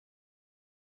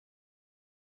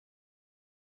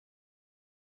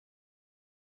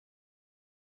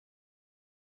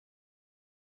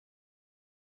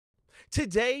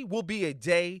Today will be a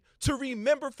day to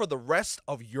remember for the rest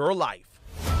of your life.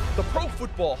 The Pro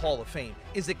Football Hall of Fame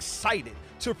is excited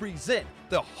to present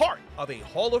the heart of a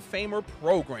Hall of Famer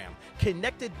program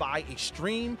connected by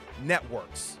Extreme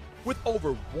Networks. With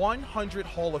over 100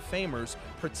 Hall of Famers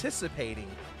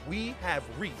participating, we have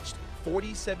reached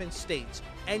 47 states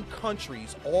and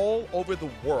countries all over the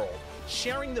world,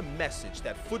 sharing the message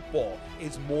that football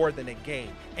is more than a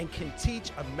game and can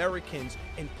teach Americans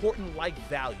important life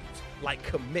values like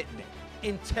commitment,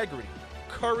 integrity,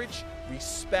 courage,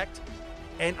 respect,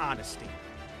 and honesty.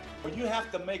 You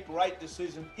have to make right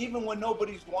decisions even when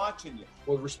nobody's watching you.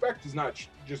 Well, respect is not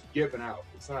just given out.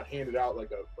 It's not handed out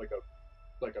like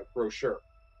a brochure.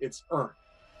 It's earned.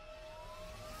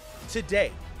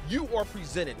 Today, you are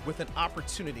presented with an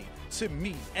opportunity to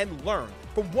meet and learn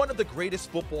from one of the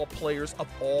greatest football players of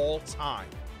all time.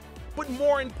 But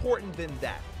more important than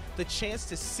that, the chance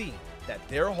to see that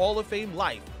their Hall of Fame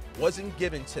life wasn't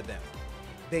given to them.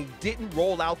 They didn't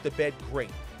roll out the bed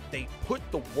great. They put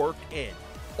the work in,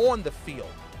 on the field,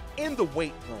 in the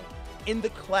weight room, in the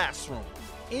classroom,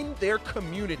 in their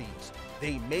communities.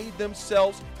 They made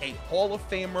themselves a Hall of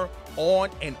Famer on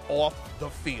and off the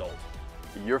field.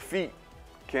 Your feet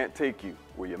can't take you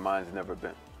where your mind's never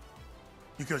been.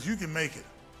 Because you can make it,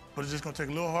 but it's just gonna take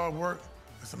a little hard work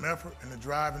and some effort and the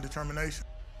drive and determination.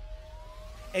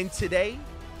 And today,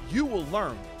 you will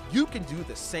learn you can do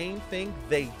the same thing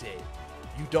they did.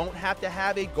 You don't have to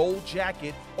have a gold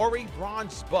jacket or a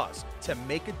bronze bust to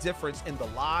make a difference in the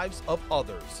lives of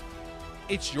others.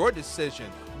 It's your decision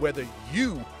whether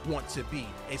you want to be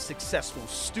a successful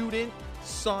student,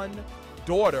 son,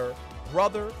 daughter,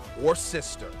 brother, or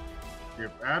sister.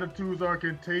 If attitudes are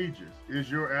contagious, is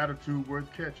your attitude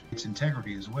worth catching? It's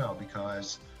integrity as well,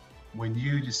 because when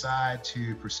you decide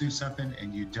to pursue something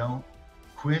and you don't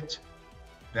quit,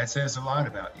 that says a lot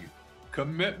about you.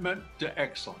 Commitment to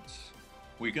excellence.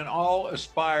 We can all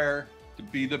aspire to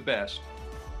be the best.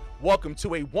 Welcome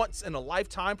to a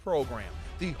once-in-a-lifetime program,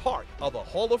 the heart of a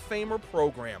Hall of Famer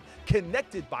program,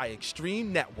 connected by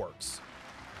Extreme Networks.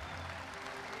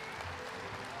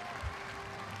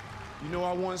 You know,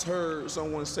 I once heard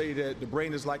someone say that the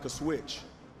brain is like a switch.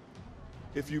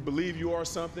 If you believe you are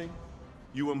something,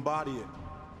 you embody it.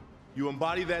 You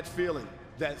embody that feeling,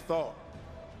 that thought.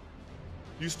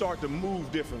 You start to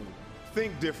move differently,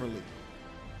 think differently.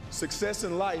 Success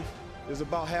in life is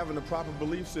about having the proper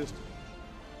belief system.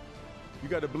 You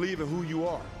got to believe in who you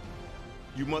are.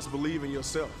 You must believe in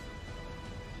yourself.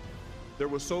 There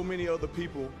were so many other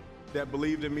people that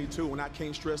believed in me too, and I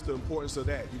can't stress the importance of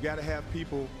that. You got to have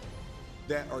people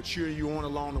that are cheering you on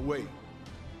along the way.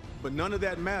 But none of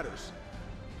that matters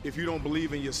if you don't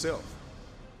believe in yourself.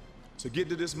 To get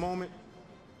to this moment,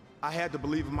 I had to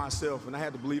believe in myself, and I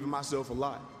had to believe in myself a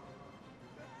lot.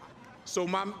 So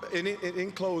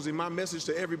in closing, my message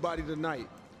to everybody tonight,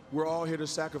 we're all here to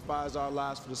sacrifice our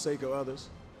lives for the sake of others.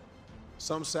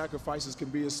 Some sacrifices can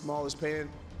be as small as paying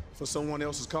for someone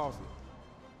else's coffee,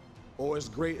 or as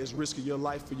great as risking your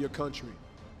life for your country.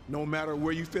 No matter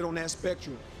where you fit on that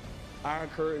spectrum, I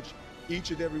encourage each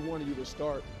and every one of you to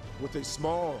start with a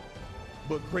small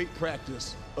but great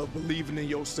practice of believing in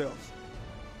yourself.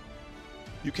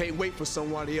 You can't wait for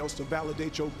somebody else to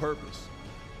validate your purpose.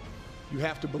 You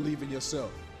have to believe in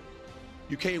yourself.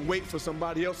 You can't wait for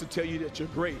somebody else to tell you that you're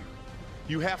great.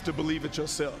 You have to believe it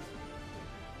yourself.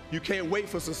 You can't wait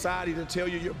for society to tell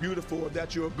you you're beautiful or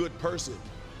that you're a good person.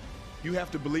 You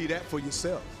have to believe that for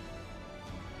yourself.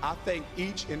 I thank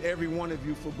each and every one of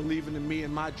you for believing in me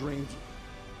and my dreams.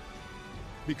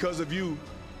 Because of you,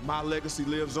 my legacy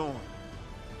lives on.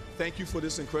 Thank you for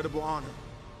this incredible honor.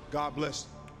 God bless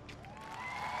you.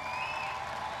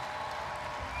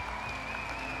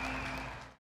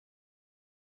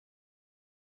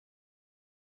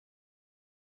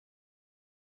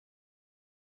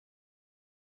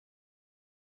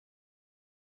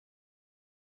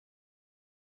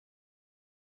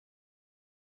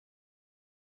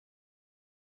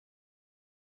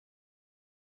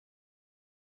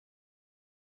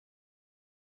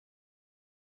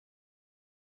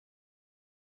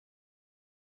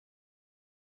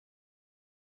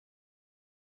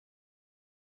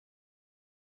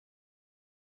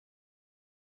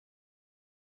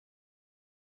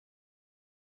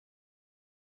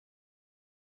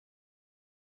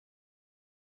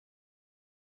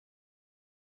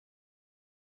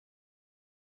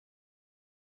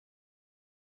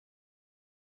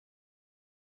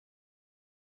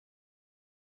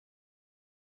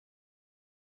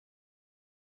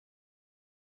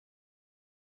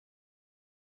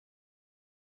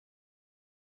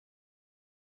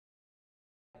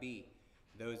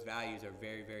 Those values are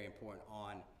very, very important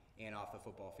on and off the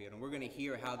football field. And we're going to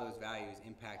hear how those values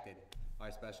impacted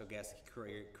our special guest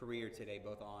career today,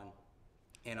 both on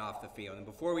and off the field. And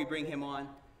before we bring him on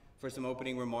for some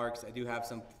opening remarks, I do have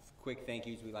some quick thank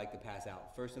yous we'd like to pass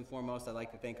out. First and foremost, I'd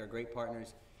like to thank our great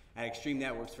partners at Extreme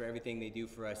Networks for everything they do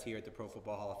for us here at the Pro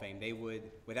Football Hall of Fame. They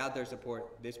would, without their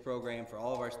support, this program for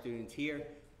all of our students here,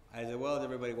 as well as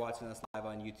everybody watching us live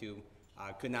on YouTube,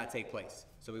 could not take place.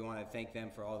 So we want to thank them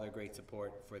for all their great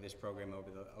support for this program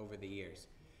over the years.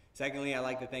 Secondly, I'd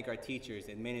like to thank our teachers,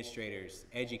 administrators,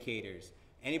 educators,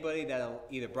 anybody that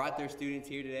either brought their students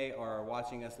here today or are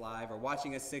watching us live or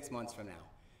watching us 6 months from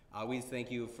now. We just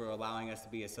thank you for allowing us to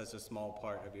be such a small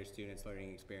part of your students'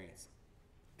 learning experience.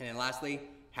 And then lastly,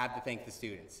 have to thank the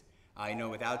students. I know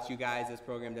without you guys, this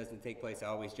program doesn't take place. I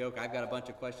always joke, I've got a bunch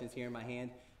of questions here in my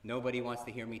hand. Nobody wants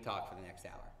to hear me talk for the next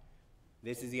hour.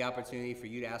 This is the opportunity for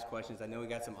you to ask questions. I know we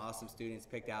got some awesome students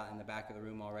picked out in the back of the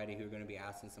room already who are going to be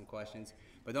asking some questions.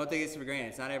 But don't take this for granted.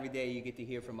 It's not every day you get to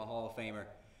hear from a Hall of Famer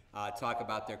talk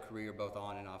about their career both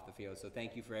on and off the field. So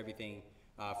thank you for everything,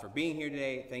 for being here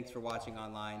today. Thanks for watching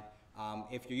online.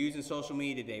 If you're using social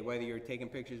media today, whether you're taking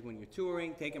pictures when you're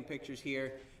touring, taking pictures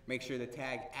here, make sure to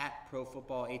tag at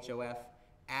ProFootballHOF,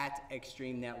 at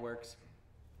Extreme Networks,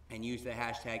 and use the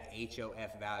hashtag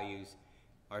HOFvalues.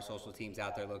 Our social team's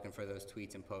out there looking for those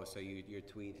tweets and posts, so your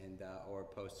tweet and or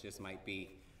post just might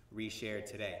be reshared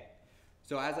today.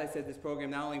 So as I said, this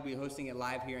program not only will be hosting it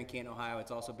live here in Canton, Ohio,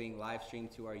 it's also being live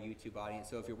streamed to our YouTube audience.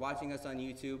 So if you're watching us on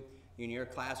YouTube, you're in your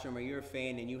classroom or you're a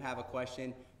fan and you have a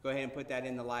question, go ahead and put that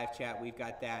in the live chat. We've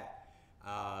got that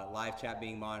live chat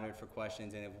being monitored for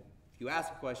questions, and if you ask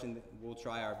a question, we'll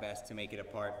try our best to make it a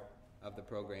part of the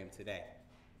program today.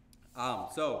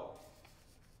 So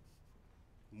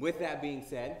with that being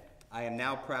said, I am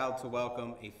now proud to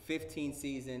welcome a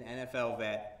 15-season NFL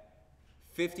vet,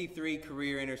 53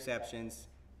 career interceptions,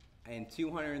 and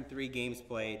 203 games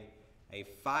played, a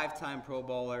 5-time Pro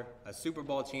Bowler, a Super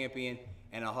Bowl champion,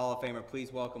 and a Hall of Famer.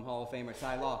 Please welcome Hall of Famer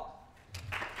Ty Law.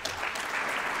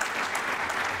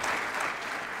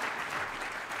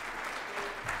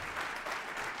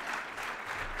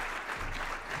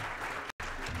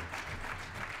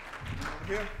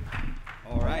 Here.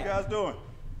 All right. How you guys doing?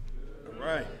 All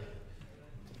right.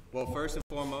 Well, first and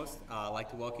foremost, I'd like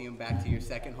to welcome you back to your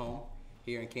second home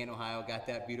here in Canton, Ohio. Got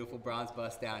that beautiful bronze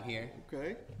bust down here.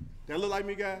 Okay. That look like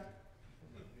me, guy?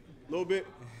 A little bit.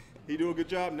 He do a good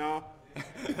job now.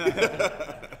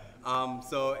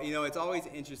 So, you know, it's always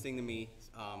interesting to me,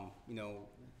 you know,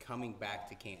 coming back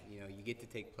to Canton. You know, you get to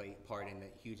take part in the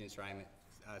huge enshrinement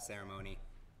ceremony.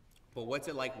 But what's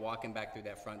it like walking back through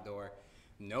that front door?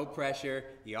 No pressure.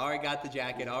 You already got the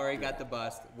jacket, already got the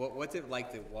bust. What's it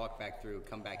like to walk back through,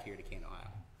 come back here to Canton, Ohio?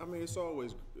 I mean, it's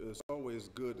always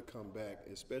good to come back,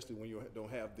 especially when you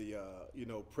don't have the you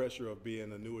know, pressure of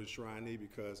being a new enshrinee,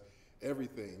 because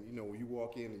everything, you know, when you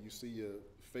walk in and you see your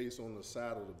face on the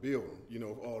side of the building, you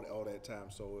know, all that time.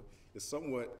 So it's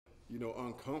somewhat, you know,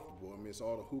 uncomfortable. I mean, it's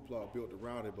all the hoopla built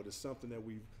around it, but it's something that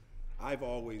I've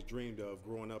always dreamed of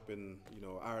growing up in, you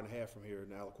know, hour and a half from here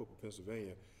in Aliquippa,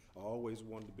 Pennsylvania. I always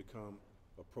wanted to become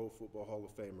a Pro Football Hall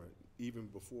of Famer, even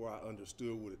before I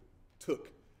understood what it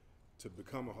took to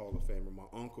become a Hall of Famer. My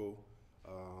uncle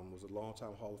was a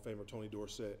longtime Hall of Famer, Tony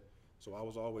Dorsett, so I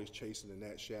was always chasing in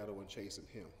that shadow and chasing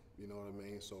him, you know what I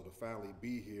mean? So to finally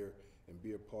be here and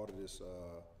be a part of this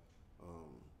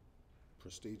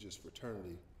prestigious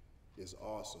fraternity is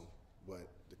awesome, but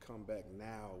to come back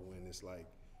now when it's like,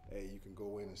 hey, you can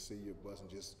go in and see your bus and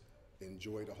just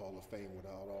enjoy the Hall of Fame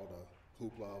without all the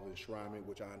hoopla of enshrinement,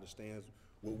 which I understand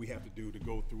what we have to do to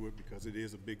go through it, because it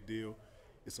is a big deal.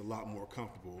 It's a lot more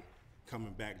comfortable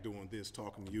coming back doing this,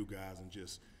 talking to you guys, and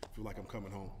just feel like I'm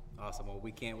coming home. Awesome. Well,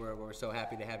 we're so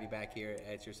happy to have you back here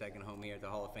at your second home here at the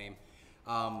Hall of Fame.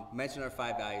 Mention our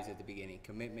 5 values at the beginning: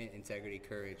 commitment, integrity,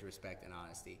 courage, respect, and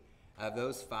honesty. Of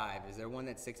those 5, is there one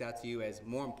that sticks out to you as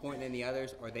more important than the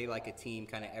others, or are they like a team,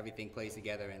 kind of everything plays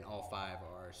together and all 5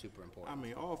 are super important? I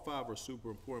mean, all 5 are super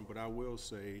important, but I will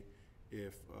say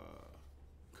if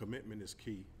commitment is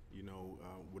key, you know,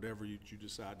 whatever you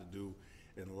decide to do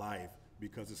in life,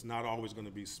 because it's not always going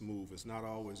to be smooth. It's not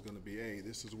always going to be, hey,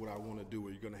 this is what I want to do,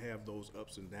 or you're going to have those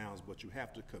ups and downs, but you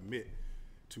have to commit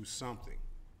to something.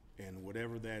 And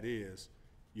whatever that is,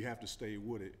 you have to stay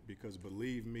with it, because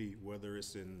believe me, whether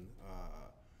it's in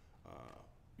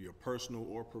your personal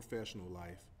or professional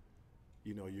life,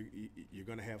 you know, you're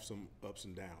going to have some ups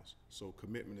and downs. So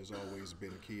commitment has always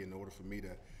been key. In order for me to,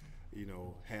 you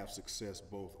know, have success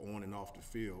both on and off the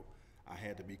field, I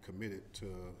had to be committed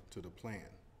to the plan.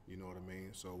 You know what I mean?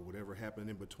 So whatever happened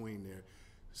in between there,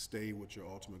 stay with your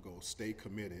ultimate goal, stay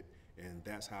committed, and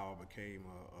that's how I became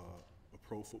a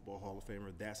Pro Football Hall of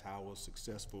Famer. That's how I was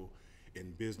successful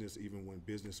in business, even when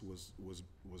business was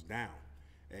down.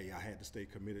 Hey, I had to stay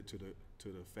committed to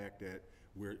the fact that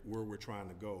where we're trying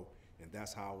to go, and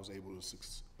that's how I was able to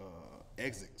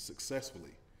exit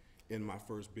successfully in my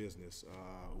first business,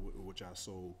 which I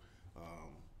sold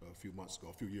a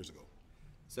few years ago.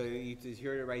 So you just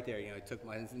heard it right there. It took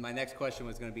my next question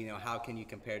was going to be, how can you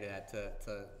compare to that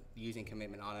to using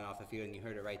commitment on and off the field? And you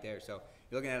heard it right there. So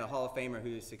you're looking at a Hall of Famer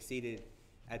who has succeeded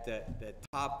at the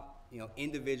top,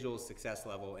 individual success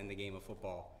level in the game of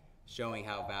football, showing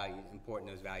how important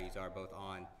those values are both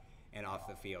on and off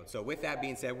the field. So with that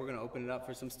being said, we're going to open it up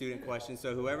for some student questions.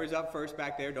 So whoever's up first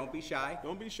back there, don't be shy.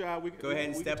 Don't be shy. Go ahead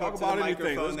and step up to the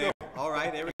microphone there. All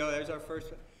right, there we go. There's our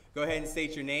first. Go ahead and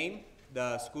state your name,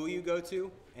 the school you go to,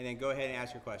 and then go ahead and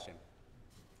ask your question.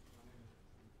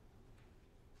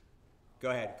 Go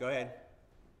ahead.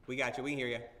 We got you. We can hear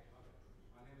you.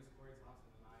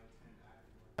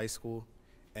 High school,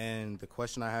 and the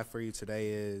question I have for you today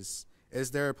is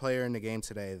there a player in the game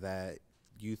today that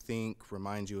you think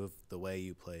reminds you of the way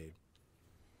you played?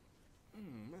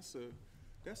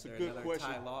 That's a good question.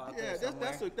 Yeah,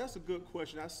 that's a good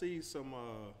question. I see some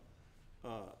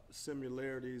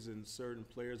similarities in certain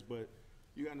players, but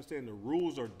you understand the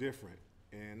rules are different.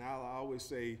 And I always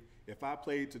say, if I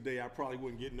played today, I probably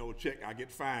wouldn't get no check. I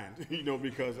get fined,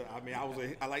 because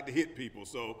I like to hit people.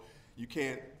 So you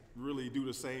can't really do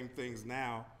the same things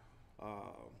now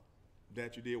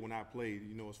that you did when I played,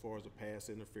 as far as the pass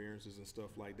interferences and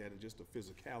stuff like that, and just the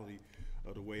physicality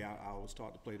of the way I was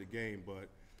taught to play the game. But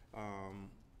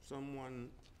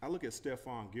I look at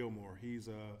Stephon Gilmore. He's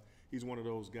one of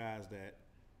those guys that,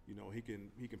 he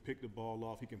can pick the ball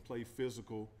off. He can play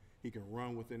physical. He can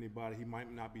run with anybody. He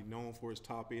might not be known for his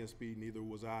top end speed. Neither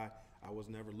was I. I was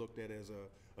never looked at as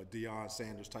a Deion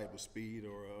Sanders type of speed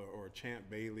or a Champ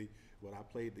Bailey, but I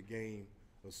played the game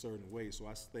a certain way. So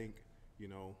I think,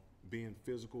 being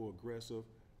physical, aggressive,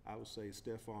 I would say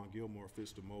Stephon Gilmore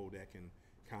fits the mold that can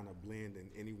kind of blend in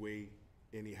any way,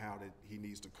 anyhow that he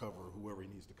needs to cover whoever he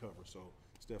needs to cover. So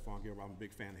Stephon Gilmore, I'm a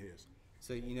big fan of his.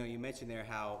 So, you mentioned there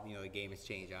how, the game has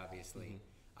changed, obviously.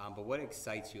 Mm-hmm. But what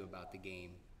excites you about the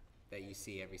game that you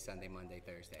see every Sunday, Monday,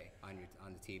 Thursday on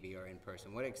the TV or in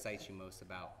person? What excites you most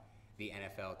about the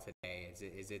NFL today?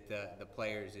 Is it the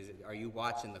players? Are you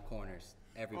watching the corners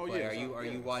every play? Yes, are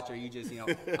you watching? Are you just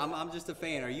I'm just a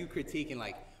fan? Are you critiquing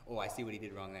like, oh, I see what he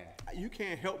did wrong there? You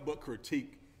can't help but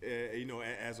critique,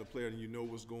 as a player, and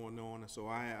what's going on. So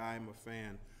I'm a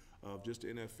fan of just the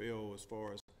NFL as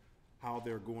far as how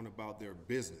they're going about their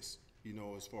business.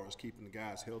 As far as keeping the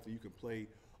guys healthy, you can play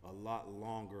a lot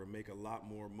longer and make a lot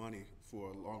more money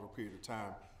for a longer period of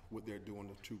time. What they're doing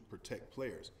to protect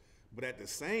players. But at the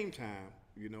same time,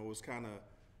 it's kind of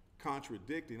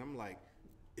contradicting. I'm like,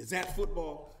 is that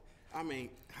football?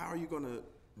 How are you going to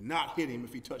not hit him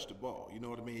if he touched the ball? You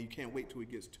know what I mean? You can't wait till he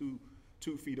gets two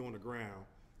feet on the ground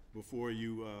before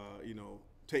you,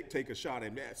 take a shot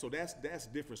at him. So that's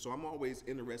different. So I'm always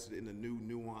interested in the new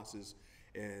nuances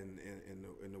and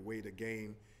the way the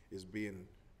game is being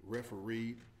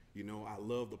refereed. I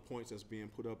love the points that's being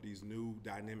put up, these new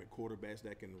dynamic quarterbacks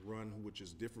that can run, which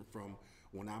is different from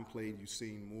when I'm playing. You've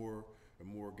seen more and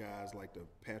more guys like the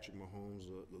Patrick Mahomes,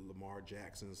 the Lamar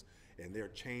Jacksons, and they're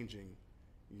changing,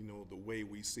 the way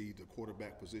we see the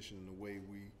quarterback position and the way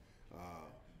we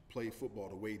play football,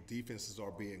 the way defenses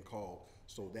are being called.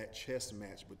 So that chess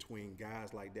match between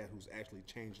guys like that who's actually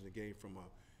changing the game from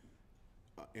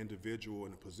a individual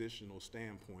and a positional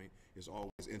standpoint is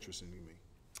always interesting to me.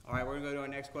 All right, we're going to go to our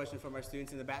next question from our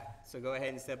students in the back. So go ahead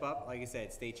and step up. Like I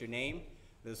said, state your name,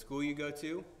 the school you go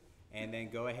to, and then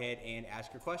go ahead and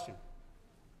ask your question.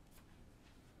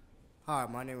 Hi,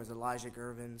 my name is Elijah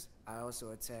Gervins. I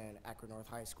also attend Akron North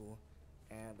High School.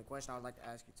 And the question I would like to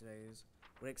ask you today is,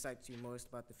 what excites you most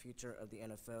about the future of the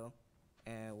NFL?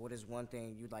 And what is one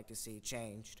thing you'd like to see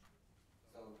changed?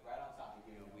 So right on topic,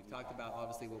 we've talked about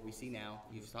obviously what we see now.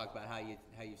 You've talked about how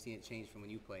you've seen it change from when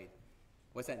you played.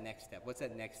 What's that next step? What's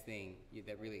that next thing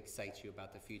that really excites you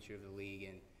about the future of the league?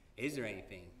 And is there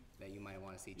anything that you might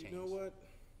want to see change? You know what?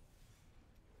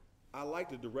 I like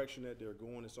the direction that they're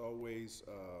going. It's always,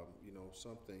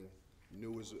 something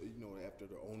new. Is after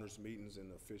the owners' meetings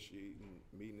and officiating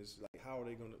meetings, like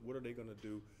what are they gonna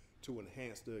do to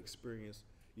enhance the experience,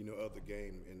 of the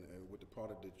game and with the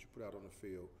product that you put out on the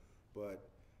field. But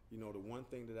the one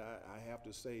thing that I have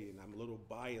to say, and I'm a little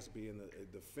biased being a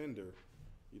defender,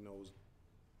 is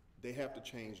they have to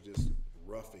change this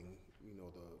roughing,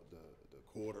 the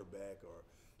quarterback or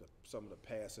some of the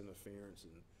pass interference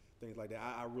and things like that.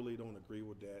 I really don't agree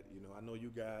with that. I know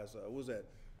you guys, what was that,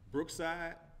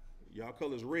 Brookside? Y'all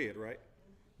color's red, right?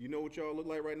 You know what y'all look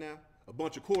like right now? A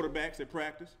bunch of quarterbacks at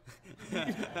practice.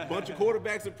 A bunch of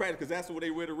quarterbacks at practice, because that's what they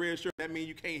wear the red shirt. That means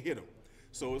you can't hit them.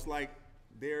 So it's like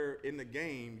they're in the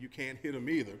game, you can't hit them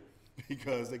either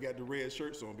because they got the red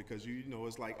shirts on, because you know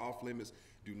it's like off limits.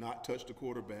 Do not touch the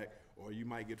quarterback or you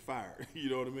might get fired. You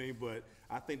know what I mean? But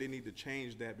I think they need to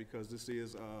change that, because this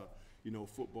is you know,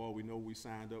 football. We know we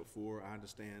signed up for. I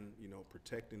understand, you know,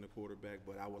 protecting the quarterback,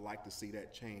 but I would like to see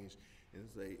that change and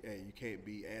say, hey, you can't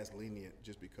be as lenient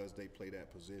just because they play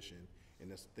that position.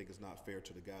 And I think it's not fair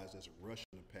to the guys that's rushing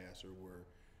the passer, where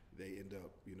they end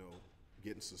up, you know,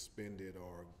 getting suspended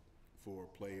or for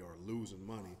a play or losing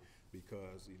money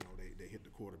because, you know, they hit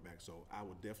the quarterback. So I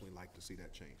would definitely like to see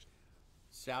that changed.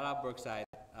 Shout out Brookside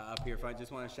up here front.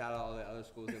 Just want to shout out all the other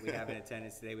schools that we have in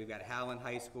attendance today. We've got Howland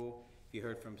High School. If you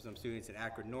heard from some students at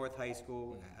Akron North High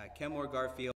School, Kenmore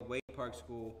Garfield, Wade Park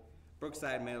School,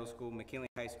 Brookside Middle School, McKinley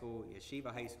High School,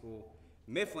 Yeshiva High School,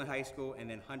 Mifflin High School, and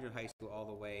then 100 High School all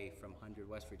the way from 100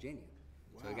 West Virginia.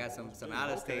 Wow, so we got some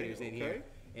out-of-staters in here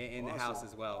in the house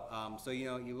as well. So, you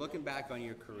know, you're looking back on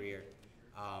your career,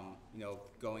 you know,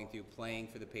 going through playing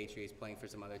for the Patriots, playing for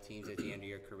some other teams at the end of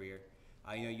your career.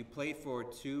 You know, you played for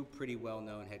two pretty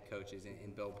well-known head coaches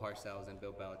in Bill Parcells and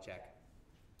Bill Belichick.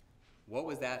 What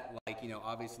was that like? You know,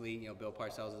 obviously, you know, Bill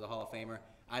Parcells is a Hall of Famer.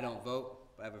 I don't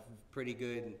vote, but I have a pretty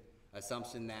good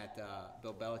assumption that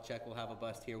Bill Belichick will have a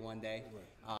bust here one day.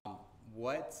 Right.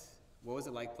 What was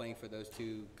it like playing for those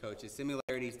two coaches?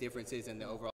 Similarities, differences, and the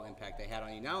overall impact they had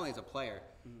on you, not only as a player,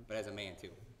 but as a man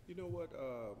too. You know what?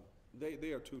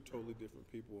 They are two totally different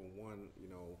people. And one, you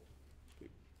know,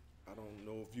 I don't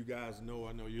know if you guys know.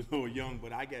 I know you're a little young,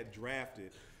 but I got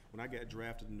drafted. When I got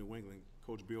drafted in New England,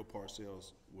 Coach Bill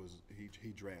Parcells he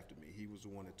drafted me. He was the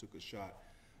one that took a shot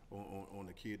on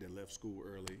a kid that left school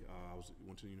early. I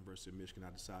went to the University of Michigan.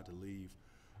 I decided to leave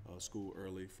school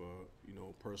early for, you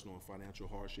know, personal and financial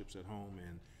hardships at home,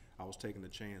 and I was taking a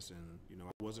chance. And, you know,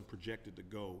 I wasn't projected to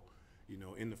go, you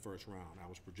know, in the first round. I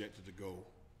was projected to go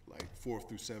like 4th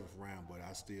through 7th round, but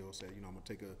I still said, you know, I'm gonna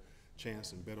take a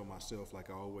chance and bet on myself like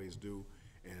I always do.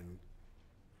 And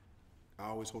I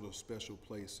always hold a special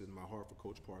place in my heart for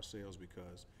Coach Parcells,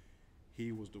 because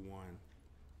he was the one,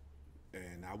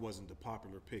 and I wasn't the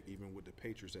popular pick even with the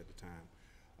Patriots at the time.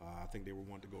 I think they were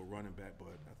wanting to go running back, but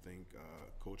I think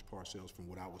Coach Parcells, from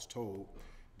what I was told,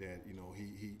 that, you know,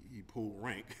 he pulled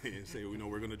rank and said, you know,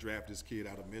 we're going to draft this kid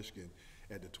out of Michigan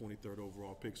at the 23rd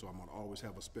overall pick, so I'm going to always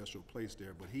have a special place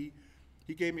there. But he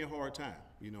gave me a hard time,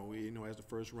 you know, as the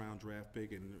first round draft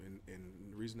pick, and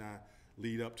the reason I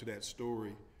lead up to that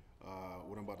story,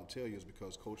 what I'm about to tell you, is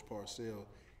because Coach Parcells,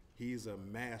 he's a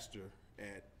master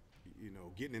at, you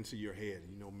know, getting into your head,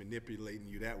 you know, manipulating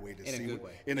you that way to see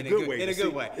in a good way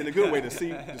to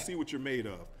see what you're made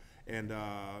of. And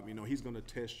you know, he's going to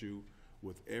test you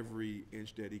with every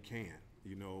inch that he can,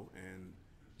 you know, and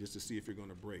just to see if you're going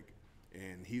to break.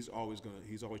 And he's always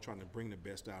trying to bring the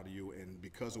best out of you. And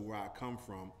because of where I come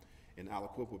from, in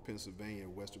Aliquippa, Pennsylvania,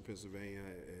 Western Pennsylvania,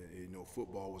 you know,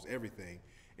 football was everything.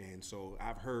 And so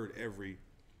I've heard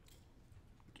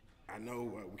I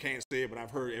know we can't say it, but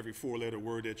I've heard every 4-letter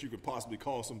word that you could possibly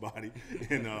call somebody.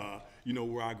 And, you know,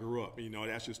 where I grew up, you know,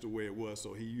 that's just the way it was.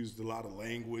 So he used a lot of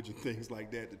language and things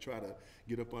like that to try to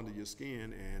get up under your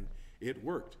skin, and it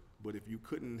worked. But if you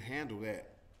couldn't handle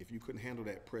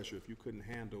that, pressure, if you couldn't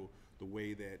handle the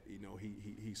way that, you know,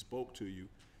 he spoke to you,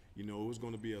 you know, it was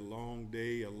going to be a long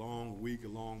day, a long week, a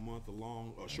long month,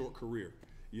 a short career,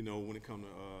 you know, when it comes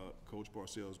to Coach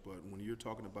Parcells. But when you're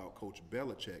talking about Coach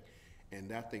Belichick,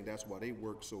 and I think that's why they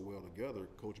work so well together,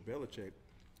 Coach Belichick,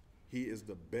 he is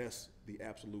the best, the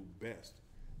absolute best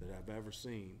that I've ever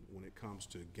seen when it comes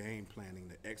to game planning,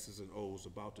 the X's and O's,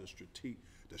 about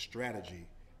the strategy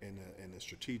and the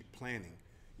strategic planning,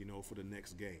 you know, for the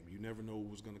next game. You never know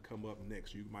what's going to come up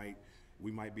next.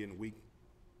 We might be in week,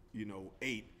 you know,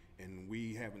 8, and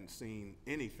we haven't seen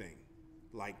anything.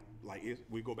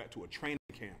 We go back to a training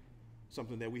camp,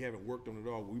 something that we haven't worked on at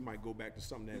all. We might go back to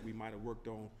something that we might have worked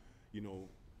on, you know,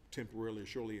 temporarily or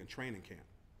shortly in training camp.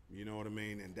 You know what I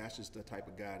mean? And that's just the type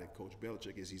of guy that Coach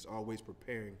Belichick is. He's always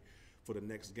preparing for the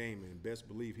next game, and best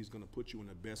believe he's going to put you in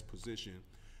the best position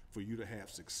for you to have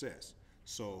success.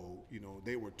 So, you know,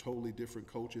 they were totally different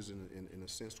coaches in a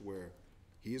sense where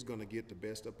he is going to get the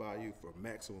best up out of you for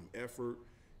maximum effort.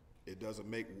 It doesn't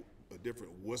make a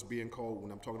difference what's being called.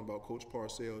 When I'm talking about Coach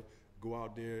Parcells, go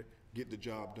out there, get the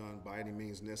job done by any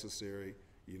means necessary.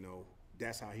 You know,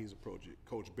 that's how he's approached it.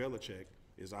 Coach Belichick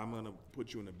is, I'm going to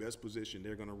put you in the best position.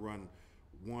 They're going to run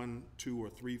 1, 2, or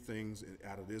 3 things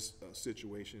out of this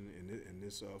situation in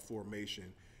this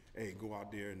formation. Hey, go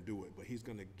out there and do it. But he's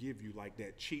going to give you like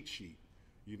that cheat sheet,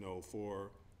 you know,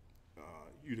 for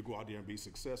you to go out there and be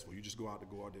successful. You just go out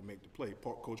there and make the play.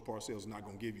 Coach Parcells is not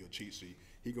going to give you a cheat sheet.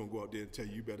 He's going to go out there and tell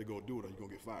you better go do it or you're going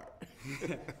to get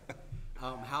fired.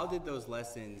 How did those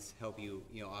lessons help you,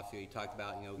 off field? You talked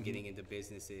about, getting into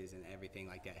businesses and everything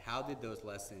like that. How did those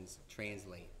lessons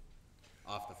translate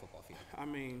off the football field? I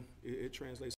mean, it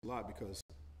translates a lot because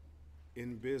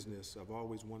in business, I've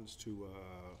always wanted to,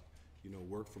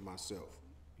 work for myself,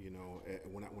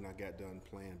 when I got done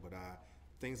playing. But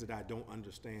things that I don't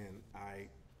understand, I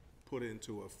put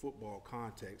into a football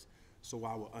context so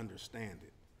I will understand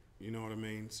it. You know what I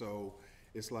mean? So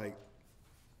it's like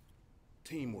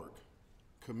teamwork,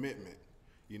 commitment,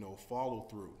 follow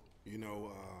through,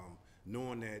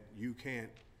 knowing that you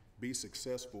can't be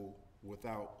successful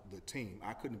without the team.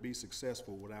 I couldn't be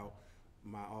successful without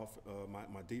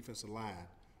my defensive line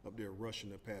up there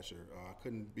rushing the passer. I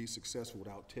couldn't be successful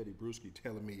without Teddy Bruschi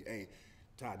telling me, hey,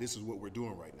 Ty, this is what we're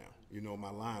doing right now, my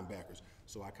linebackers.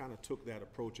 So I kind of took that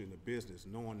approach in the business,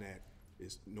 knowing that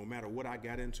no matter what I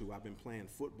got into, I've been playing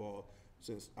football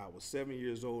since I was 7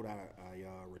 years old. I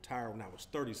retired when I was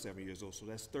 37 years old, so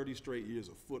that's 30 straight years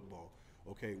of football.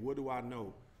 Okay, what do I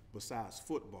know besides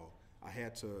football? I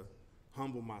had to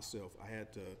humble myself. I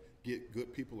had to get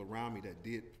good people around me that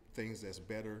did things that's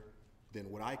better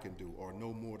than what I can do or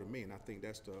know more than me, and I think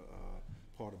that's the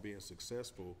part of being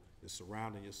successful, is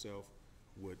surrounding yourself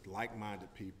with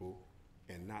like-minded people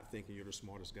and not thinking you're the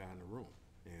smartest guy in the room.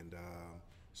 And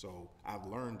so I've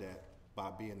learned that by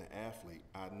being an athlete.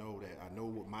 I know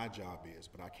what my job is,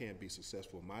 but I can't be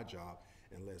successful in my job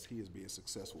unless he is being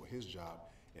successful at his job.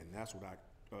 And that's what I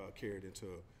carried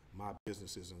into my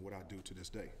businesses and what I do to this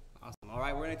day. Awesome. All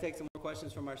right, we're going to take some more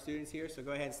questions from our students here. So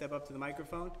go ahead and step up to the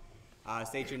microphone.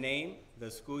 State your name,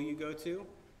 the school you go to,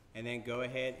 and then go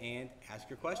ahead and ask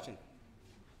your question.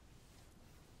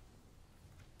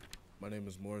 My name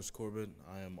is Morris Corbett.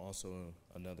 I am also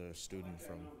another student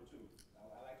from...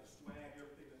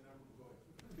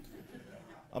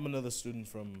 I'm another student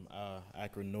from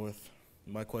Akron North.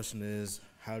 My question is,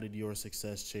 how did your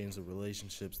success change the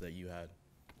relationships that you had?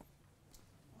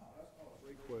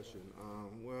 Great question.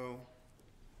 Well,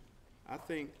 I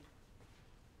think,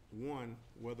 one,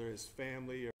 whether it's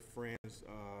family or friends,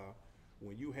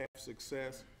 when you have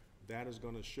success, that is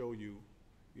going to show you,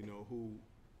 who,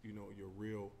 your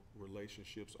real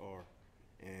relationships are.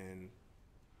 And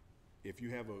if you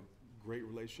have a great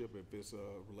relationship, if it's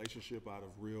a relationship out of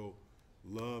real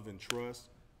love and trust,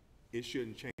 it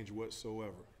shouldn't change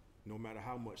whatsoever, no matter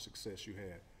how much success you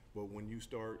had. But when you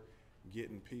start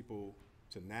getting people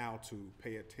to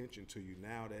pay attention to you,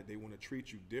 now that they want to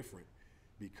treat you different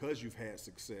because you've had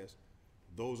success,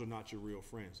 those are not your real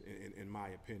friends, in my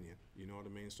opinion. You know what I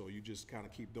mean? So you just kind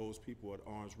of keep those people at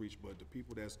arm's reach. But the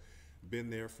people that's been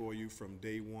there for you from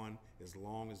day one, as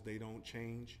long as they don't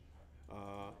change,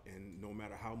 and no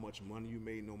matter how much money you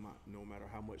made, no matter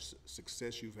how much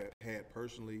success you've had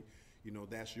personally,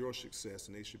 that's your success,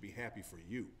 and they should be happy for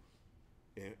you.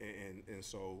 And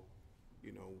so,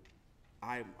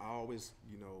 I always,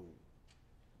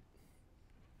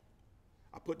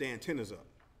 I put the antennas up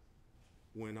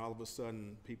when all of a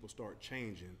sudden people start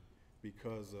changing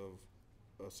because of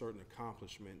a certain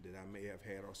accomplishment that I may have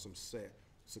had or some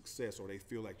success, or they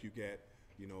feel like you get,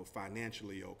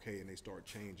 financially okay, and they start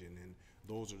changing. And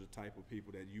those are the type of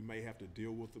people that you may have to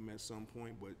deal with them at some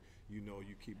point, but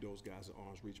you keep those guys at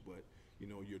arm's reach. But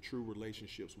your true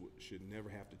relationships should never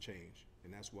have to change.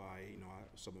 And that's why,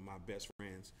 some of my best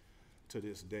friends to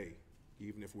this day,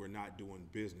 even if we're not doing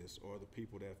business, are the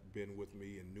people that have been with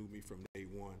me and knew me from day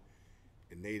one,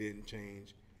 and they didn't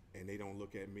change, and they don't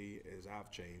look at me as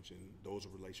I've changed. And those are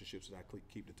relationships that I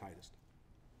keep the tightest.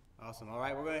 Awesome. All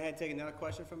right, we're going to go ahead and take another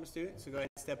question from a student. So go ahead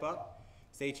and step up,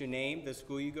 state your name, the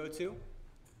school you go to,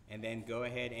 and then go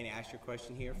ahead and ask your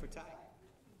question here for Ty.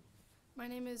 My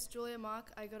name is Julia Mock.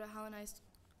 I go to Howland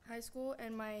High School,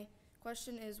 and my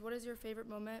question is, what is your favorite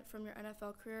moment from your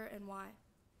NFL career and why?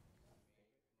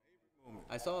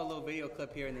 I saw a little video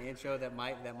clip here in the intro that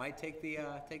might take the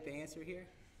answer here.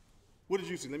 What did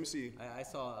you see? Let me see. I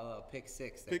saw a pick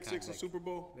six. Pick six in Super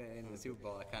Bowl? In the Super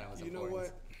Bowl, that kind of was important. You know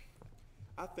what?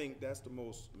 I think that's the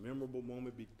most memorable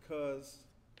moment because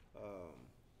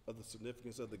of the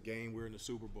significance of the game. We're in the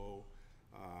Super Bowl.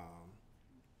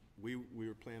 We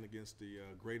were playing against the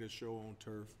greatest show on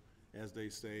turf, as they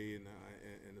say,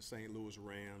 in the St. Louis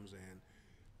Rams. And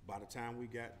by the time we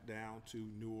got down to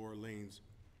New Orleans,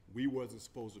 we wasn't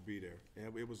supposed to be there.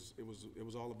 And it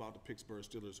was all about the Pittsburgh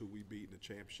Steelers, who we beat in the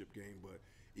championship game. But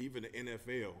even the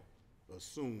NFL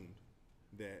assumed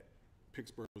that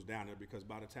Pittsburgh was down there, because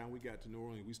by the time we got to New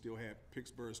Orleans, we still had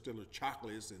Pittsburgh Steelers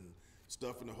chocolates and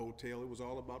stuff in the hotel. It was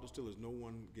all about the Steelers. No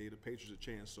one gave the Patriots a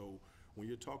chance. So when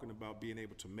you're talking about being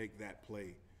able to make that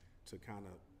play to kind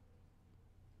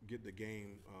of get the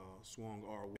game swung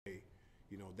our way,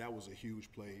 you know, that was a huge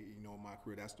play. You know, in my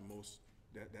career, that's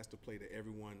the play that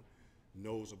everyone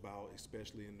knows about,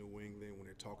 especially in New England when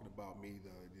they're talking about me,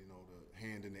 the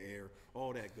hand in the air,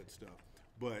 all that good stuff.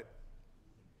 But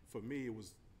for me, it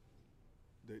was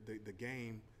the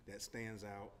game that stands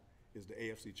out is the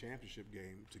AFC Championship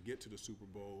game to get to the Super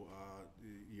Bowl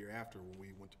the year after when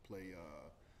we went to play,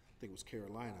 I think it was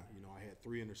Carolina. You know, I had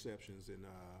 3 interceptions in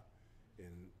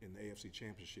the AFC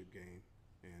Championship game,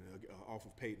 and off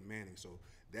of Peyton Manning. So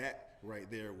that right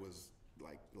there was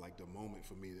like the moment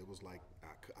for me. It was like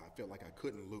I felt like I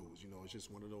couldn't lose. You know, it's just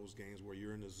one of those games where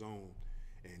you're in the zone,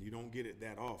 and you don't get it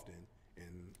that often.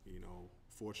 And you know,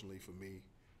 fortunately for me,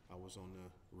 I was on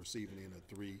the receiving end of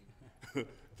three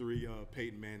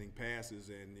Peyton Manning passes,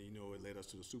 and you know, it led us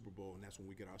to the Super Bowl, and that's when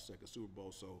we get our second Super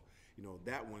Bowl. So you know,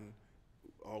 that one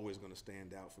always going to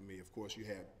stand out for me. Of course, you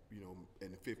had, you know,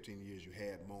 in the 15 years you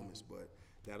had moments, but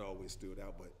that always stood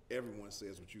out. But everyone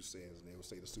says what you say, and they will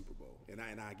say the Super Bowl, and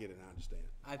I get it, and I understand.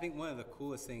 I think one of the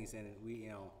coolest things, and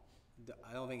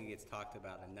I don't think it gets talked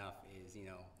about enough, is, you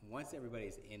know, once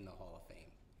everybody's in the Hall of Fame,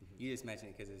 you just mentioned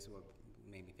it because it's what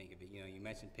made me think of it. You know, you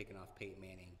mentioned picking off Peyton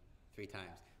Manning 3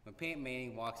 times. When Peyton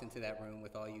Manning walks into that room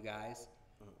with all you guys,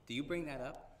 do you bring that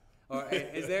up? Or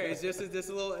is just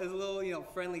a little, you know,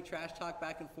 friendly trash talk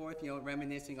back and forth, you know,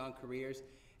 reminiscing on careers?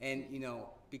 And, you know,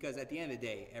 because at the end of the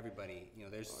day, everybody, you know,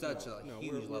 there's such a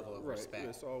huge level of respect.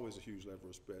 It's always a huge level of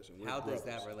respect. And how does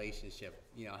that relationship,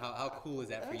 you know, how cool is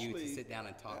that for you to sit down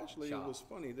and talk Actually, shop? It was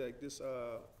funny that this,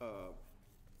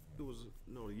 it was,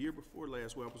 no, the year before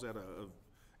last, where I was at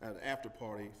an after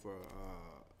party for,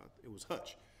 it was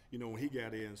Hutch, you know, when he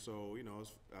got in. So, you know,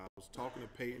 I was talking to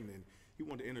Peyton, and he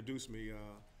wanted to introduce me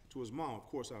to his mom. Of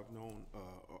course, I've known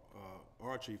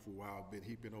Archie for a while, but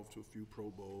he'd been over to a few Pro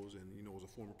Bowls and, you know, was a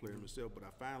former player himself. But I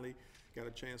finally got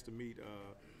a chance to meet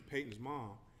Peyton's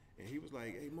mom, and he was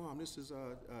like, "Hey, Mom, this is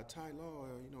Ty Law."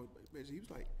 You know, he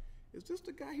was like, "Is this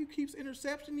the guy who keeps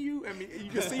intercepting you?" I mean, you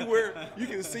can see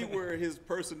where his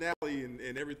personality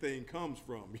and everything comes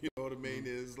from. You know what I mean?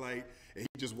 It's like, and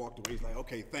he just walked away. He's like,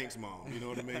 "Okay, thanks, Mom." You know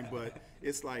what I mean? But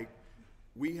it's like,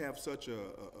 we have such a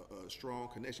strong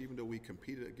connection, even though we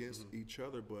competed against each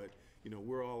other, but, you know,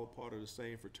 we're all a part of the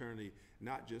same fraternity,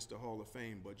 not just the Hall of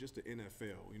Fame, but just the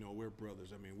NFL. You know, we're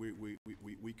brothers. I mean,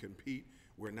 we compete.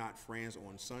 We're not friends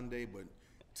on Sunday, but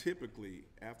typically,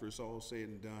 after it's all said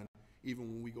and done, even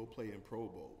when we go play in Pro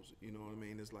Bowls, you know what I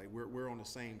mean? It's like we're on the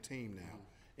same team now,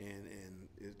 and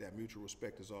that mutual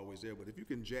respect is always there. But if you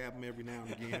can jab them every now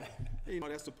and again, you know,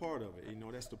 that's the part of it. You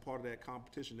know, that's the part of that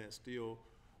competition that still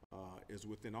is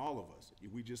within all of us.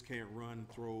 We just can't run,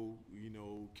 throw, you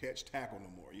know, catch, tackle no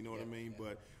more. You know what I mean?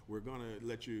 But we're gonna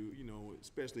let you, you know,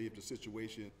 especially if the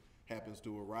situation happens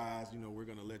to arise, you know, we're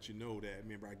gonna let you know that,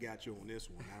 remember, I got you on this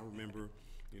one. I remember,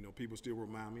 you know, people still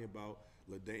remind me about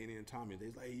LaDainian Thomas.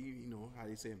 They're like, you know, how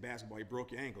they say in basketball, he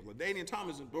broke your ankles. LaDainian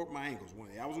Thomas broke my ankles one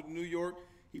day. I was with New York.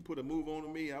 He put a move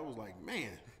on me. I was like, man,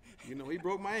 you know, he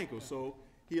broke my ankles. So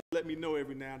he let me know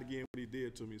every now and again what he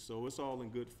did to me. So it's all in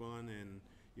good fun and,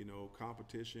 you know,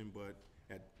 competition, but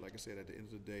like I said, at the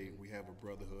end of the day, we have a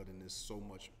brotherhood, and there's so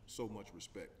much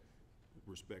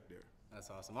respect there. That's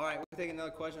awesome. All right, we're taking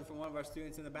another question from one of our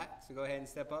students in the back. So go ahead and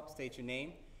step up, state your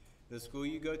name, the school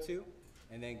you go to,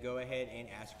 and then go ahead and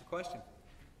ask your question.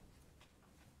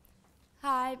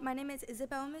 Hi, my name is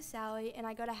Isabel Misali, and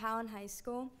I go to Howland High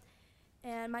School.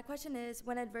 And my question is,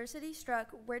 when adversity struck,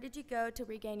 where did you go to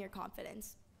regain your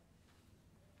confidence?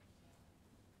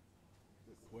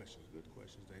 Good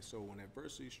questions, Dave. So when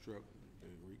adversity struck,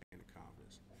 regain the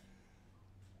confidence.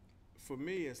 For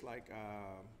me, it's like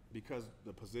because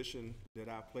the position that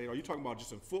I played. Are you talking about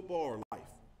just in football or life?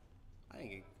 I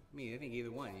think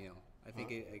either one. You know, I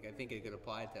think it could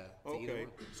apply to okay. either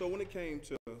one. So when it came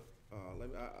to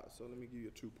let me give you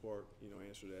a 2-part, you know,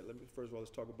 answer to that. First of all,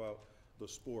 let's talk about the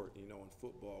sport. You know, in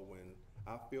football, when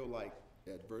I feel like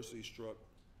adversity struck,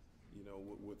 you know,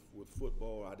 with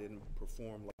football, I didn't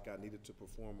perform like I needed to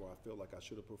perform, or I feel like I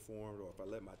should have performed, or if I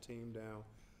let my team down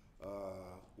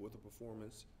with the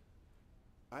performance,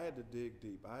 I had to dig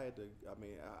deep. I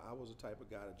was the type of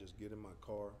guy to just get in my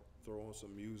car, throw on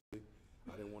some music.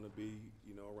 I didn't want to be,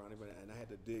 you know, around anybody, and I had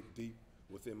to dig deep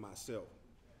within myself,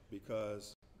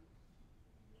 because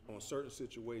on certain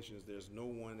situations, there's no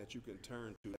one that you can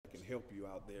turn to that can help you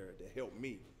out there, to help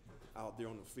me out there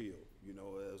on the field. You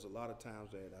know, there's a lot of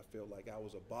times that I felt like I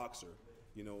was a boxer,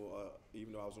 you know,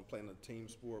 even though I wasn't playing a team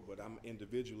sport, but I'm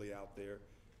individually out there,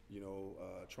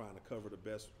 trying to cover the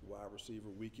best wide receiver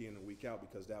week in and week out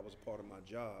because that was a part of my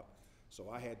job. So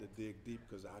I had to dig deep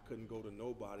because I couldn't go to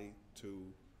nobody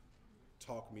to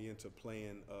talk me into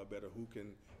playing better, who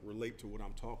can relate to what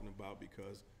I'm talking about,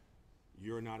 because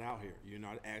you're not out here. You're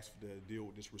not asked to deal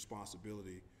with this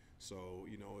responsibility. So,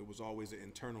 it was always an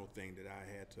internal thing that I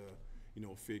had to,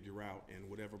 figure out. And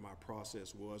whatever my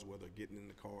process was, whether getting in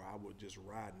the car, I would just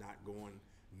ride, not going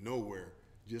nowhere,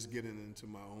 just getting into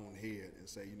my own head and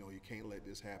say, you can't let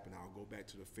this happen. I'll go back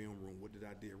to the film room. What did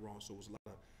I do wrong? So it was a lot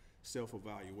of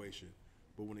self-evaluation.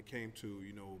 But when it came to,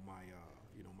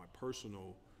 my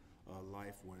personal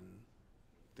life, when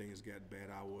things got bad,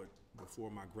 before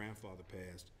my grandfather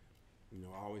passed,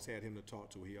 I always had him to talk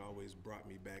to. He always brought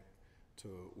me back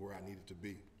to where I needed to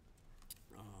be.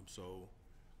 So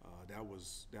that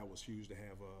was huge to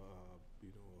have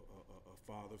a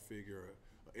father figure,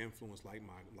 an influence like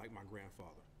my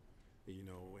grandfather, and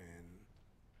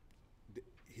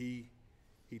he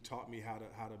taught me how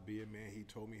to be a man. He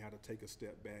told me how to take a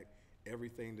step back.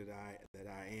 Everything that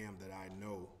I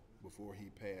know before he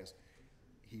passed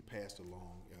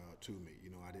along to me.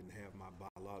 I didn't have my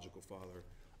biological father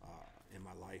in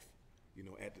my life,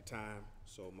 at the time.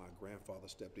 So my grandfather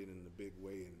stepped in a big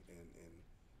way and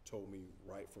told me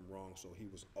right from wrong. So he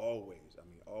was always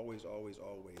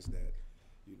that,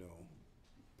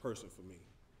 person for me.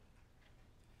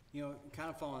 Kind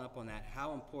of following up on that,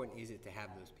 how important is it to have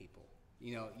those people?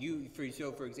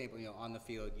 For example, on the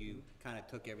field, you kind of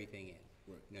took everything in.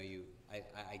 Right.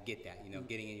 I get that.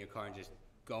 Getting in your car and just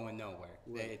going nowhere.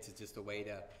 Right. It's just a way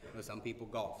to. Some people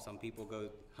golf. Some people go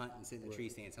hunt and sit in the tree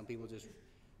stand. Some people just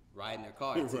ride in their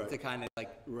car to kind of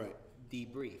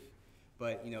debrief.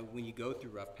 But when you go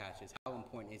through rough patches, how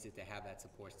important is it to have that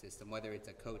support system? Whether it's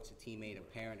a coach, a teammate, a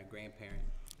parent, a grandparent,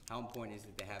 how important is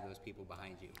it to have those people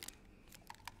behind you?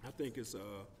 I think it's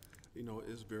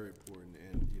it's very important,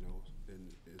 and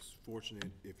and it's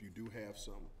fortunate if you do have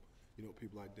some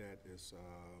people like that.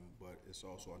 But it's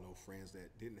also, I know, friends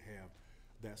that didn't have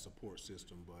that support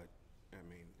system. But I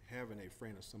mean, having a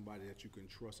friend or somebody that you can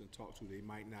trust and talk to, they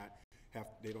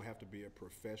don't have to be a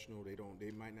professional.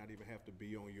 They might not even have to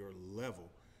be on your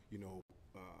level,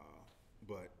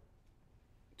 but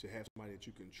to have somebody that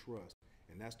you can trust,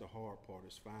 and that's the hard part,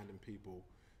 is finding people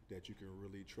that you can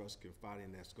really trust,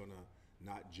 confiding, that's gonna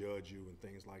not judge you and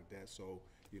things like that. So,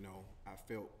 I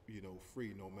felt,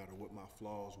 free no matter what my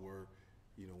flaws were,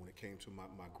 when it came to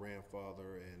my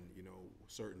grandfather and,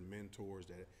 certain mentors,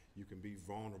 that you can be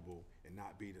vulnerable and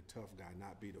not be the tough guy,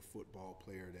 not be the football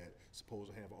player that's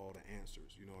supposed to have all the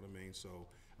answers, you know what I mean? So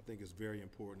I think it's very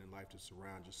important in life to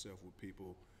surround yourself with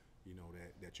people,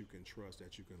 that you can trust,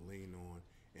 that you can lean on,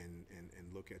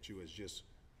 and look at you as just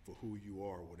for who you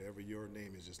are. Whatever your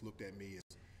name is, just looked at me as,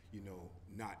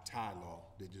 not Ty Law.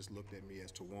 They just looked at me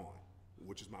as Tawan,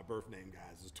 which is my birth name,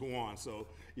 guys. It's Tawan. So,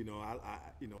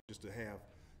 just to have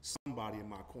somebody in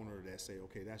my corner that say,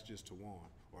 okay, that's just Tawan,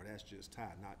 or that's just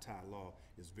Ty, not Ty Law,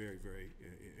 is very, very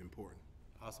important.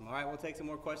 Awesome. All right, we'll take some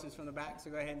more questions from the back. So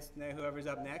go ahead and whoever's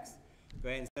up next, go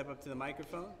ahead and step up to the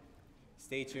microphone.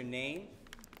 State your name,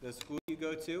 the school you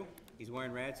go to. He's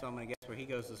wearing red, so I'm going to guess where he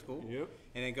goes to school. Yep.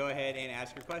 And then go ahead and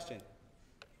ask your question.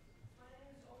 My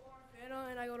name is Omar Vanna,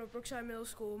 and I go to Brookside Middle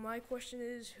School. My question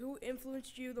is, who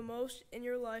influenced you the most in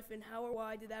your life, and how or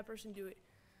why did that person do it?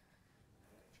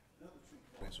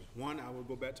 One, I would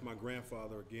go back to my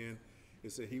grandfather again.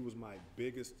 It said he was my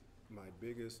biggest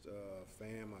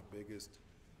fan, my biggest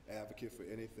advocate for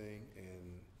anything,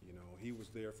 and he was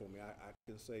there for me. I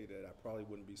can say that I probably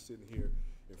wouldn't be sitting here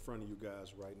in front of you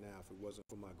guys right now if it wasn't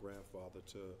for my grandfather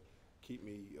to keep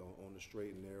me on the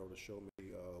straight and narrow, to show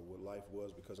me what life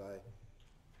was, because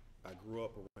I grew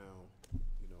up around,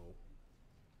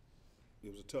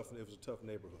 it was a tough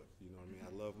neighborhood. You know what I mean?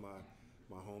 I love my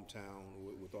hometown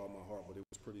with all my heart, but it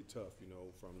was pretty tough,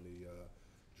 from the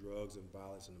drugs and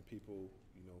violence, and the people,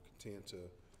 can tend to,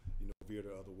 veer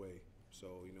the other way.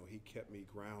 So, he kept me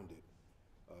grounded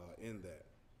in that.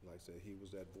 Like I said, he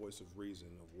was that voice of reason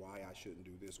of why I shouldn't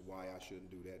do this, why I shouldn't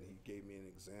do that, and he gave me an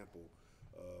example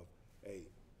of, hey,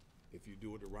 if you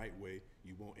do it the right way,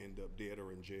 you won't end up dead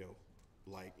or in jail.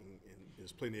 And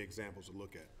there's plenty of examples to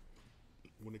look at.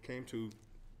 When it came to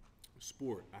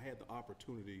sport, I had the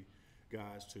opportunity,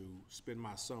 guys, to spend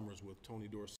my summers with Tony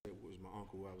Dorsett, who was my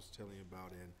uncle who I was telling you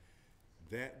about, and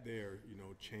that there,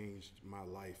 changed my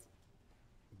life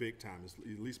big time,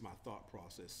 at least my thought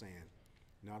process, saying,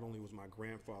 not only was my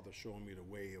grandfather showing me the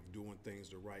way of doing things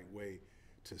the right way,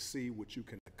 to see what you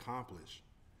can accomplish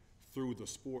through the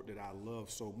sport that I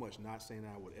love so much. Not saying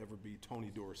I would ever be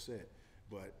Tony Dorsett,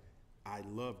 but I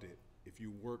loved it. If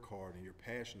you work hard and you're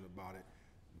passionate about it,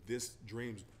 this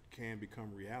dreams can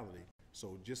become reality.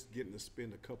 So just getting to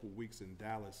spend a couple weeks in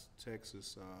Dallas,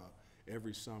 Texas,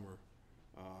 every summer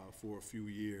for a few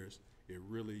years, it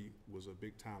really was a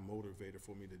big time motivator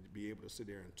for me to be able to sit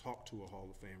there and talk to a Hall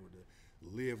of Famer,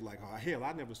 to live like, hell,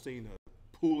 I'd never seen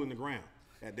a pool in the ground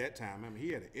at that time. I mean,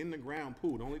 he had an in the ground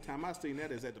pool. The only time I seen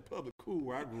that is at the public pool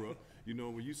where I grew up. You know,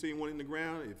 when you seen one in the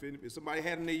ground, if somebody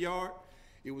had in their yard,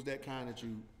 it was that kind that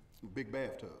you, big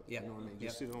bathtub. Yep. You know what I mean? Yep.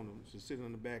 Just sitting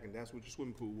on the back, and that's what your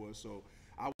swimming pool was. So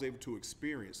I was able to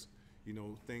experience, you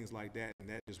know, things like that, and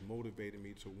that just motivated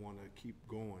me to want to keep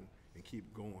going and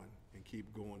keep going and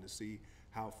keep going to see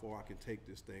how far I can take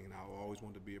this thing. And I always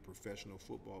wanted to be a professional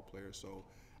football player. So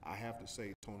I have to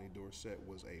say Tony Dorsett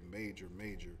was a major,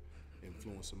 major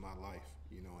influence in my life.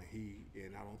 You know,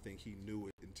 and I don't think he knew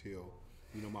it until,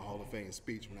 you know, my Hall of Fame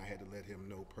speech, when I had to let him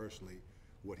know personally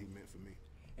what he meant for me.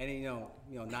 And you know,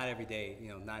 not every day, you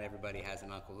know, not everybody has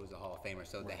an uncle who's a Hall of Famer.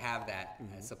 So to have that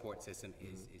support system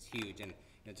is huge. And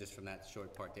you know, just from that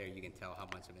short part there, you can tell how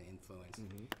much of an influence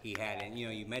he had. And you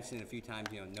know, you mentioned it a few times,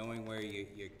 you know, knowing where you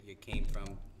came from,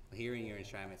 hearing your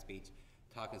enshrinement speech,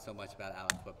 talking so much about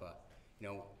Aliquippa. You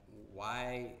know,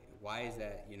 why is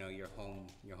that? You know, your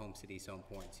home city so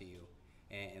important to you,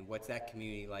 and what's that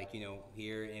community like? You know,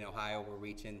 here in Ohio, we're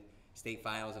reaching state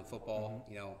finals in football.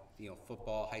 You know,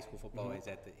 football, high school football is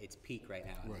at its peak right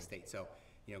now in the state. So,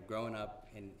 you know, growing up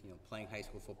and playing high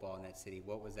school football in that city,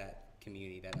 what was that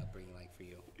community, that upbringing like for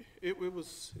you? It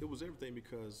was everything,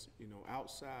 because you know,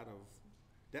 outside of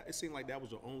that, it seemed like that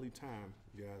was the only time,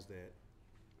 guys, that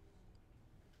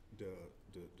the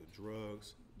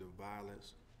drugs, the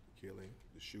violence, the killing,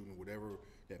 the shooting, whatever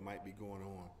that might be going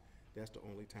on, that's the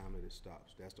only time that it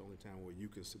stops. That's the only time where you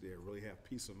can sit there and really have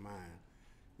peace of mind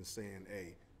and saying,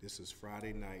 hey, this is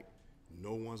Friday night,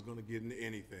 no one's gonna get into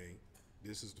anything,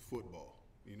 this is the football.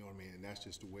 You know what I mean? And that's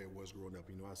just the way it was growing up.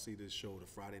 You know, I see this show, the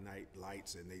Friday Night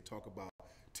Lights, and they talk about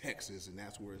Texas, and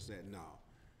that's where it's at. No,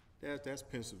 that's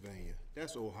Pennsylvania,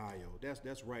 that's Ohio,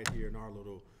 that's right here in our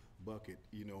little bucket.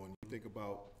 You know, and you think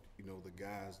about, you know, the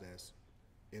guys that's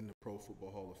in the Pro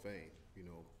Football Hall of Fame. You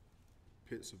know,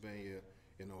 Pennsylvania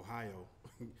and Ohio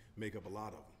make up a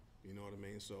lot of them. You know what I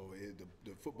mean? So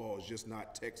the football is just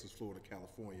not Texas, Florida,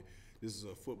 California. This is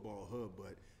a football hub,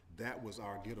 but that was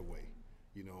our getaway.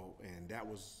 You know, and that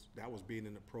was being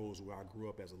in the pros, where I grew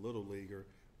up as a little leaguer,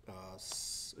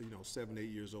 you know, 7, 8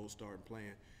 years old, starting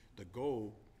playing. The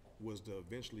goal was to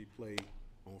eventually play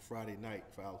on Friday night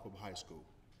for Aliquippa High School.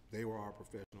 They were our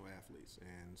professional athletes,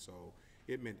 and so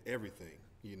it meant everything,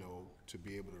 you know, to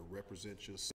be able to represent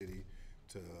your city,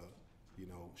 to, you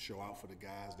know, show out for the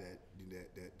guys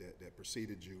that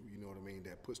preceded you. You know what I mean?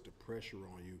 That puts the pressure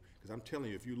on you, because I'm telling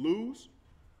you, if you lose,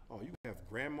 oh, you have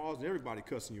grandmas and everybody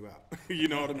cussing you out. You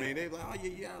know what I mean? They're like, oh,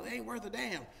 yeah, they ain't worth a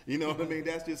damn. You know what I mean?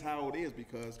 That's just how it is,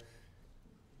 because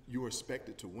you're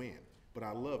expected to win. But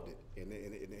I loved it, and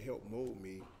it helped mold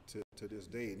me to this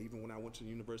day. And even when I went to the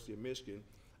University of Michigan,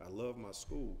 I love my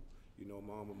school, you know,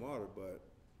 my alma mater. But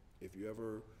if you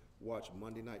ever watch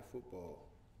Monday Night Football,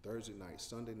 Thursday night,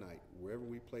 Sunday night, wherever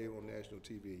we played on national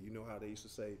TV, you know how they used to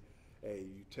say, hey,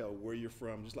 you tell where you're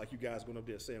from, just like you guys going up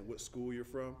there saying what school you're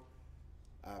from.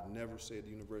 I've never said the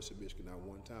University of Michigan not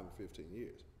one time in 15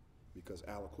 years, because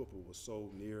Aliquippa was so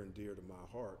near and dear to my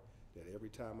heart that every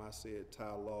time I said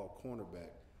Ty Law cornerback,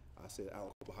 I said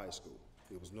Aliquippa High School.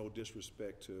 It was no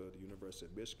disrespect to the University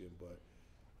of Michigan, but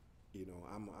you know,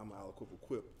 I'm Aliquippa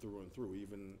Quip through and through.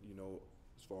 Even, you know,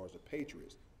 as far as the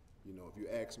Patriots, you know, if you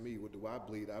ask me what do I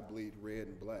bleed red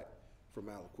and black from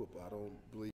Aliquippa. I don't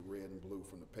bleed red and blue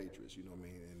from the Patriots. You know what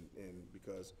I mean? And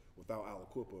because without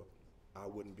Aliquippa, I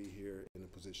wouldn't be here in the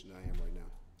position I am right now.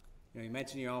 You know, you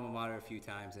mentioned your alma mater a few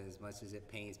times, and as much as it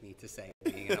pains me to say,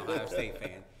 being an Ohio State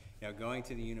fan, you know, going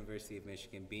to the University of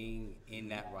Michigan, being in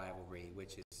that rivalry,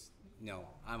 which is, you know,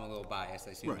 I'm a little biased,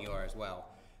 I assume you are as well,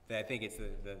 that I think it's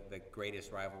the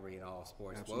greatest rivalry in all of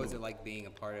sports. Absolutely. What was it like being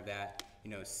a part of that,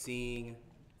 you know, seeing,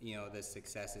 you know, the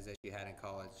successes that you had in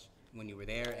college when you were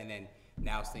there, and then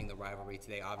now seeing the rivalry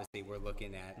today? Obviously, we're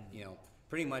looking at, you know,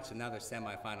 pretty much another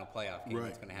semifinal playoff game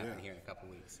that's going to happen here in a couple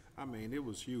weeks. I mean, it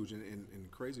was huge, and the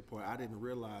crazy part, I didn't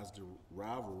realize the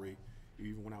rivalry,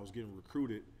 even when I was getting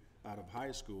recruited out of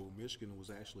high school. Michigan was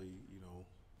actually, you know,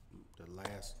 the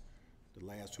last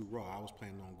hurrah. I was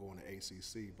planning on going to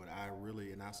ACC, but I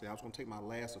said I was going to take my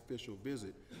last official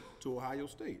visit to Ohio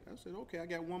State. I said, okay, I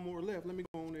got one more left. Let me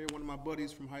go on there. One of my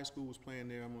buddies from high school was playing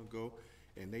there. I'm going to go,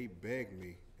 and they begged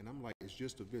me, and I'm like, it's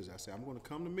just a visit. I said, I'm going to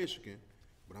come to Michigan,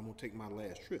 but I'm going to take my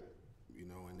last trip, you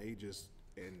know, and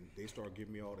they started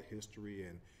giving me all the history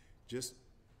and just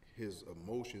his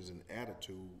emotions and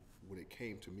attitude when it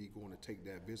came to me going to take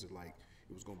that visit. Like,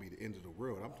 it was going to be the end of the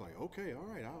world. I'm like, okay, all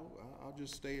right, I'll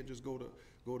just stay and just go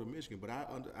to Michigan. But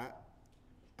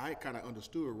I kind of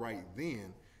understood right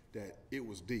then that it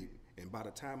was deep. And by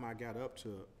the time I got up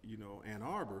to, you know, Ann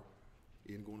Arbor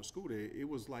and going to school there, it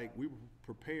was like we were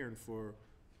preparing for,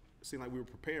 it seemed like we were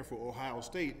preparing for Ohio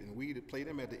State, and we'd play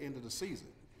them at the end of the season.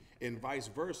 And vice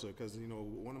versa, because, you know,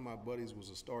 one of my buddies was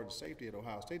a starting safety at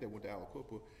Ohio State that went to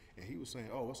Aliquippa, and he was saying,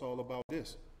 oh, it's all about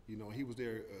this. You know, he was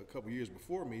there a couple years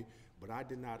before me, but I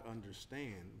did not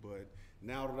understand. But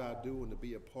now that I do, and to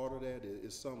be a part of that,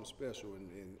 it's something special,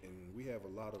 and we have a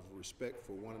lot of respect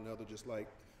for one another, just like,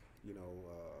 you know,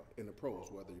 in the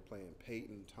pros, whether you're playing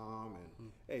Peyton, Tom,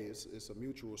 and hey, it's a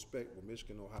mutual respect with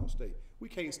Michigan, Ohio State. We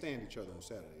can't stand each other on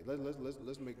Saturday.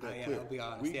 Let's make that clear. I'll be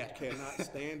honest, we cannot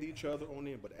stand each other on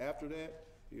there. But after that,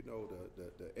 you know,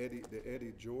 the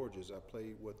Eddie Georges I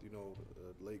played with, you know,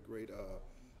 the late great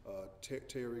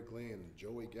Terry Glenn,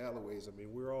 Joey Galloway's. I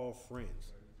mean, we're all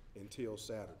friends until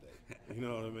Saturday. You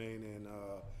know what I mean?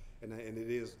 And it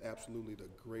is absolutely the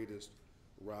greatest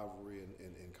rivalry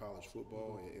in college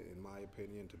football, in my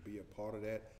opinion. To be a part of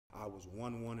that, I was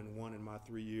 1-1-1 in my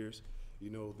 3 years. You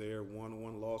know, there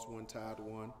 1-1, lost 1, tied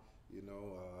 1. You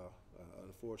know,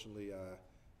 unfortunately,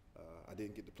 I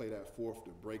didn't get to play that fourth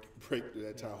to break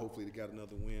that tie. Hopefully, they got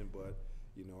another win. But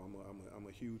you know, I'm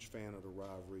a huge fan of the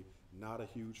rivalry. Not a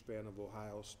huge fan of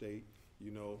Ohio State.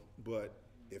 You know, but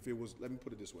if it was, let me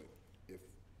put it this way: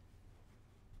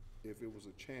 if it was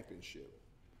a championship,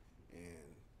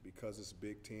 and because it's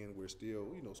Big Ten, we're still,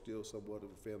 you know, still somewhat of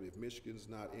a family. If Michigan's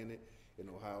not in it, and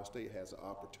Ohio State has an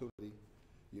opportunity,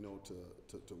 you know,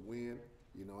 to win,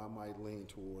 you know, I might lean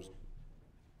towards,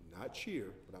 not cheer,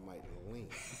 but I might lean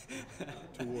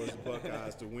towards the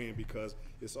Buckeyes to win, because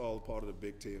it's all part of the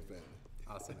Big Ten family.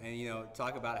 Awesome. And, you know,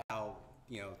 talk about how,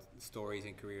 you know, stories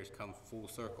and careers come full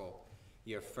circle.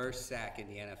 Your first sack in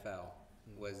the NFL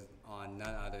was on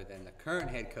none other than the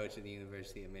current head coach of the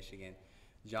University of Michigan,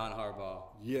 John Harbaugh.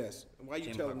 Yes. Why are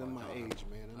you telling them my John age,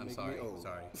 man? I'm Me sorry. old.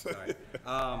 Sorry.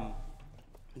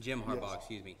 Jim Harbaugh,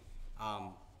 excuse me.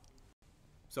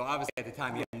 So obviously at the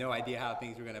time you had no idea how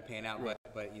things were going to pan out,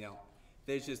 but you know,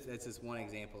 that's just one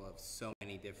example of so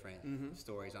many different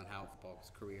stories on how football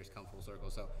careers come full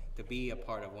circle. So to be a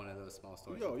part of one of those small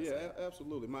stories. Oh yeah,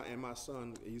 absolutely. My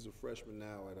son, he's a freshman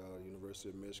now at University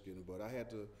of Michigan, but I had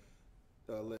to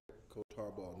let Coach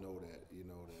Harbaugh know that,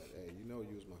 hey,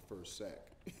 you was my first sack.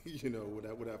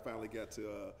 When I finally got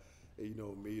to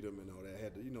meet him and all that, I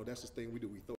had to, that's the thing we do.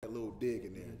 We throw that little dig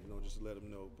in there, just to let him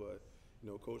know. But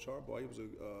Coach Harbaugh, he was a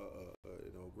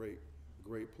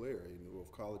great player.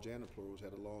 Both college and the pros,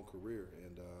 had a long career,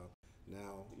 and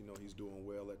now he's doing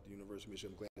well at the University of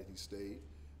Michigan. I'm glad that he stayed.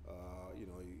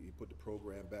 He put the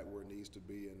program back where it needs to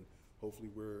be, and hopefully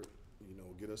we're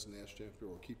get us a national championship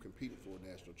or keep competing for a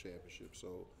national championship.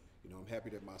 So I'm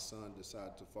happy that my son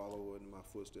decided to follow in my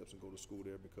footsteps and go to school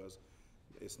there, because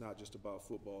it's not just about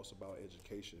football, it's about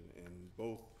education, and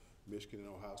both Michigan and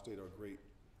Ohio State are great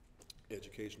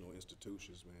educational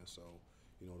institutions, man. So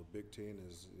the Big Ten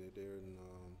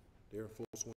they're in full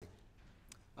swing.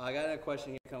 I got another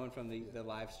question here coming from the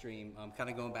live stream. Kind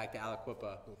of going back to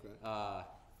Aliquippa. Okay.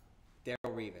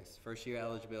 Darrelle Revis, first year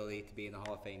eligibility to be in the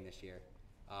Hall of Fame this year.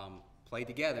 Played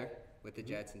together with the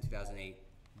Jets in 2008,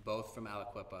 both from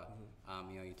Aliquippa.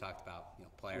 You talked about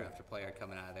player after player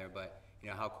coming out of there, but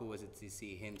how cool was it to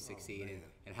see him succeed,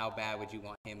 and how bad would you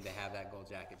want him to have that gold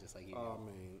jacket just like you do? I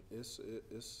mean, it's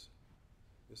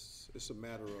a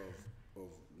matter of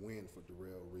win for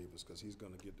Darrelle Revis, because he's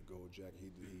going to get the gold jacket.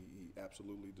 He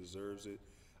absolutely deserves it.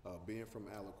 Being from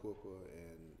Aliquippa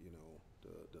and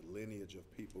the lineage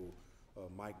of people.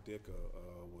 Mike Dicker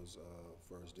was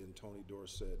first, then Tony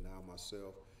Dorsett, now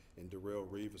myself, and Darrelle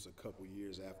Revis a couple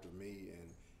years after me.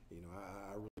 And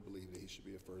I really believe that he should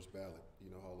be a first ballot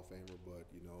Hall of Famer. But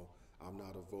I'm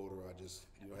not a voter. I just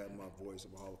have my voice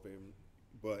in the Hall of Fame.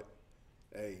 But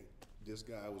hey, this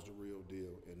guy was the real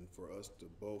deal. And for us to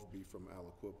both be from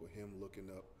Aliquippa, him looking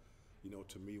up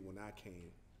to me when I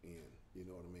came in,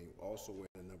 what I mean, also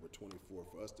wearing number 24,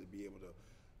 for us to be able to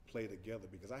play together,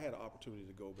 because I had an opportunity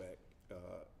to go back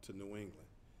to New England,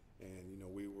 and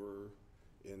we were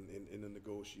in the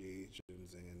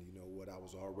negotiations, and I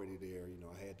was already there.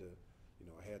 I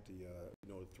had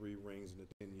the 3 rings in the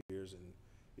 10 years, and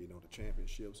the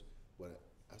championships. But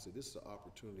I said, this is an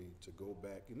opportunity to go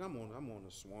back, and I'm on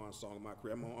the swan song of my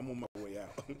career. I'm on my way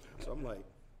out. So I'm like,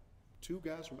 2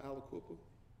 guys from Aliquippa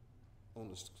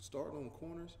starting on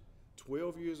corners,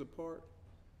 12 years apart.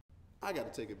 I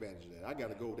got to take advantage of that. I got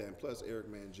to go down. Plus, Eric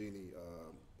Mangini,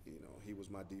 You know, he was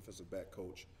my defensive back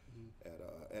coach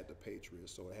at the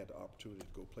Patriots, so I had the opportunity to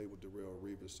go play with Darrell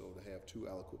Revis. So to have two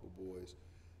Aliquippa boys,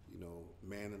 you know,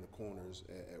 man in the corners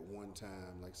at one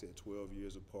time, like I said, 12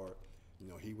 years apart. You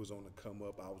know, he was on the come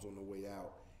up, I was on the way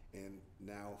out, and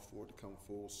now for it to come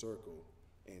full circle,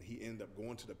 and he ended up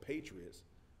going to the Patriots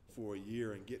for a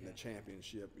year and getting a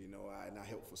championship. You know, and I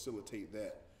helped facilitate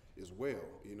that as well.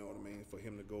 You know what I mean? For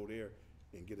him to go there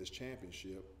and get his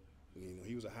championship, you know,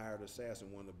 he was a hired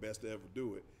assassin, one of the best to ever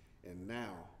do it, and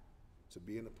now to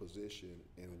be in a position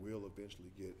and will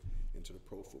eventually get into the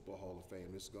Pro Football Hall of Fame,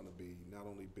 it's going to be not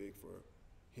only big for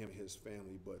him and his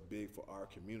family, but big for our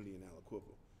community in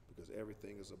Aliquippa, because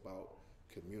everything is about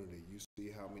community. You see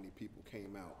how many people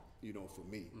came out, you know, for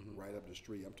me, right up the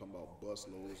street. I'm talking about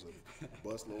busloads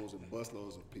and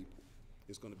busloads of people.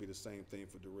 It's going to be the same thing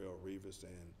for Darrell Revis,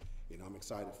 and you know, I'm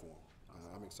excited for him.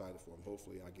 I'm excited for him.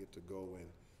 Hopefully, I get to go and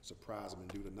surprise him and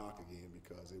do the knock again,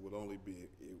 because it would only be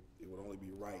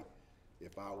right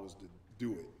if I was to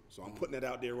do it. So I'm putting that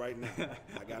out there right now.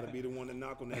 I got to be the one to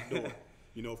knock on that door,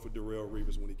 you know, for Darrell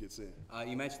Revis when he gets in.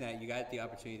 You mentioned that you got the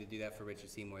opportunity to do that for Richard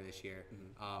Seymour this year.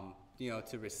 You know,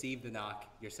 to receive the knock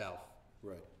yourself,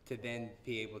 right? To then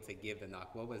be able to give the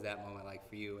knock. What was that moment like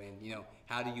for you? And you know,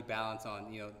 how do you balance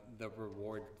on, you know, the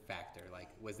reward factor? Like,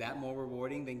 was that more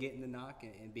rewarding than getting the knock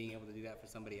and being able to do that for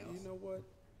somebody else? You know what?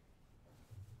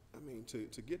 I mean,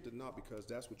 to get the knock, because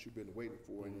that's what you've been waiting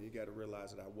for, and you got to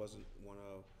realize that I wasn't one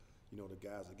of, you know, the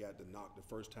guys that got the knock the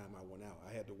first time I went out.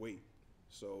 I had to wait.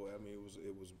 So I mean, it was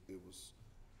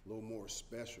a little more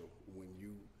special when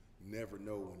you never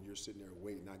know when you're sitting there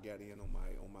waiting. I got in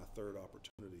on my third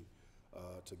opportunity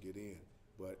to get in,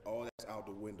 but all that's out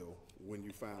the window when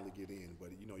you finally get in.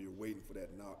 But you know, you're waiting for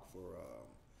that knock for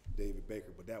David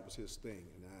Baker, but that was his thing,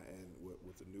 and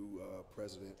with the new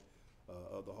president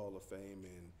of the Hall of Fame,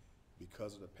 and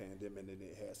because of the pandemic,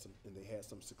 and they had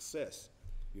some success,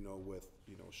 you know, with,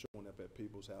 you know, showing up at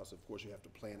people's house. Of course, you have to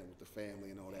plan it with the family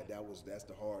and all that. That's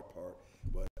the hard part.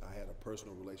 But I had a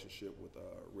personal relationship with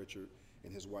Richard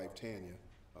and his wife Tanya,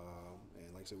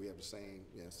 and like I said, we have the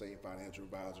same financial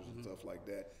advisors and stuff like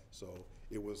that. So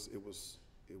it was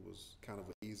kind of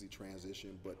an easy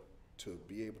transition. But to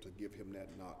be able to give him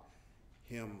that knock,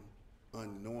 him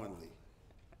unknowingly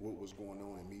what was going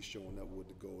on, and me showing up with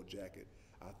the gold jacket,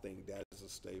 I think that is a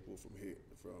staple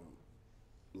from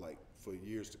like for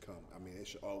years to come. I mean, it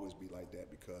should always be like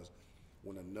that, because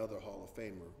when another Hall of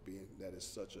Famer, being that is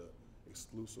such a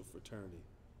exclusive fraternity,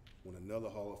 when another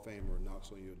Hall of Famer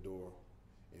knocks on your door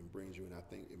and brings you in, I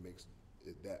think it makes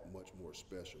it that much more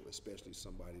special, especially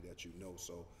somebody that you know.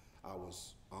 So I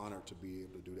was honored to be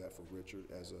able to do that for Richard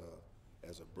as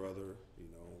a brother. You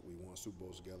know, we won Super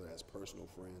Bowls together as personal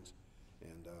friends,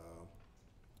 and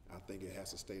I think it has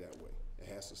to stay that way. It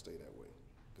has to stay that way,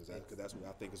 because that's what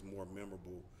I think is more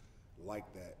memorable,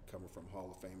 like that, coming from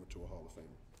Hall of Famer to a Hall of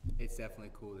Famer. It's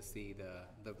definitely cool to see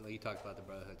the you talked about the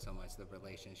brotherhood so much, the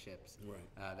relationships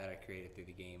that are created through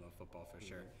the game of football, for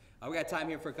sure. We got time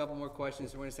here for a couple more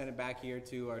questions, so we're going to send it back here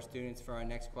to our students for our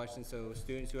next question. So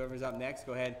students, whoever's up next,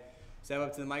 go ahead, step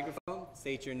up to the microphone,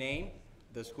 state your name,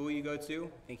 the school you go to.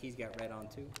 I think he's got red on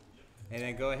too. And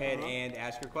then go ahead and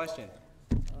ask your question.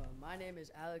 My name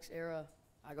is Alex Era.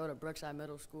 I go to Brookside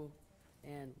Middle School.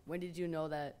 And when did you know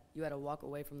that you had to walk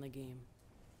away from the game?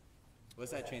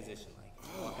 What's that transition like,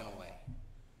 walking away?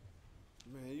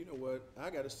 Man, you know what? I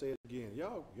got to say it again.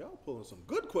 Y'all pulling some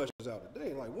good questions out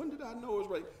today. Like, when did I know it was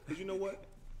right? Because you know what?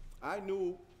 I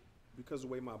knew because of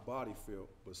the way my body felt.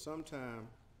 But sometimes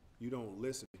you don't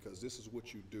listen, because this is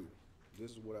what you do.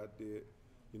 This is what I did,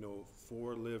 you know,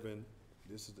 for a living.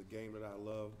 This is the game that I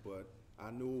love. But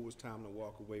I knew it was time to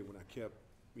walk away when I kept,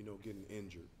 you know, getting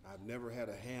injured. I've never had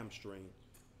a hamstring.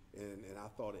 And I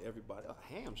thought of everybody,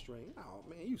 a hamstring? Oh,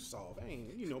 man, you soft. I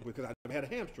ain't, you know, because I never had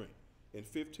a hamstring. In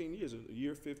 15 years,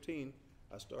 year 15,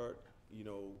 I start, you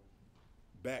know,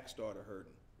 back started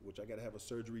hurting, which I got to have a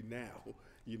surgery now,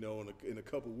 you know, in a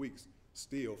couple weeks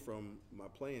still from my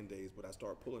playing days. But I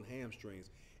start pulling hamstrings,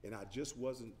 and I just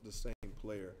wasn't the same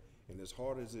player. And as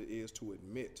hard as it is to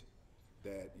admit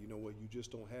that, you know what, you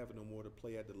just don't have it no more to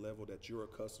play at the level that you're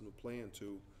accustomed to playing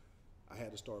to, I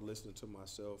had to start listening to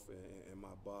myself and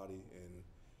my body, and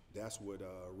that's what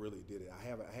really did it. I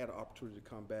had an opportunity to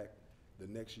come back the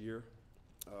next year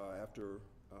after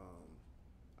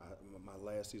my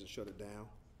last season shut it down.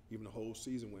 Even the whole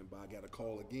season went by, I got a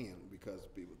call again because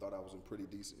people thought I was in pretty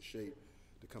decent shape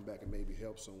to come back and maybe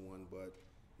help someone. But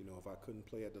you know, if I couldn't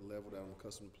play at the level that I'm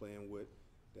accustomed to playing with,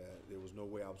 that there was no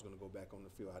way I was going to go back on the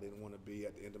field. I didn't want to be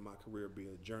at the end of my career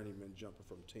being a journeyman, jumping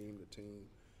from team to team,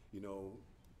 you know,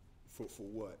 for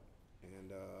what?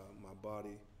 And my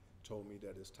body told me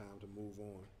that it's time to move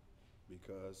on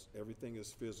because everything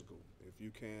is physical. If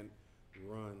you can't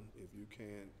run, if you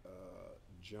can't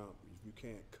jump, if you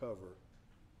can't cover,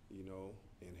 you know,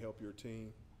 and help your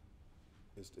team,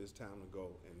 it's time to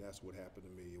go. And that's what happened to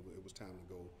me. It was time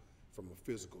to go from a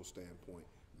physical standpoint.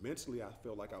 Mentally, I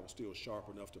felt like I was still sharp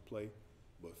enough to play,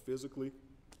 but physically,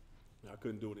 I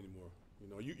couldn't do it anymore. You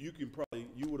know,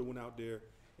 you would have went out there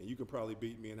and you could probably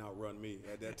beat me and outrun me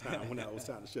at that time when I was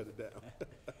trying to shut it down.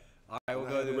 All right, we'll I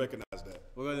go had to to recognize that.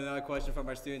 We'll go to another question from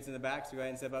our students in the back. So go ahead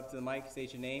and step up to the mic,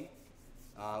 state your name.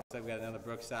 Looks like we got another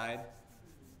Brookside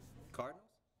Cardinals?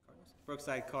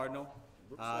 Brookside Cardinal.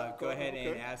 Go ahead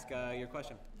and ask your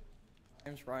question.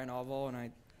 My name's Ryan Alval, and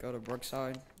I go to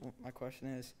Brookside. My question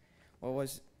is, what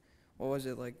was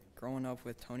it like growing up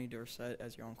with Tony Dorsett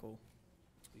as your uncle?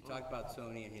 You talked about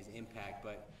Tony and his impact,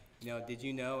 but did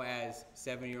you know as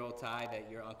 7-year-old Ty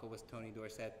that your uncle was Tony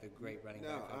Dorsett, the great running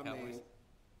back for the Cowboys?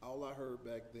 All I heard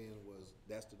back then was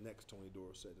that's the next Tony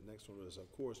Dorsett. The next one is,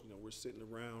 of course, we're sitting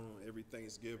around every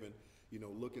Thanksgiving,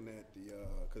 looking at the,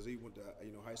 because he went to,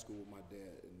 high school with my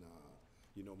dad and,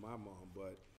 my mom.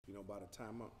 But, by the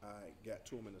time I got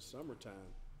to him in the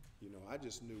summertime, I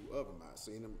just knew of him. I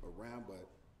seen him around, but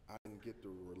I didn't get the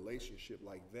relationship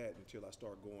like that until I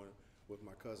started going with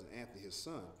my cousin Anthony, his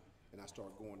son, and I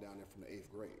started going down there from the 8th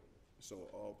grade.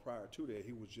 So prior to that,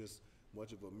 he was just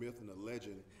much of a myth and a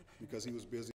legend because he was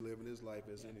busy living his life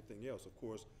as anything else. Of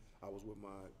course, I was with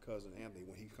my cousin Anthony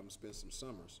when he come spend some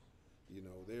summers,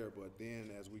 there. But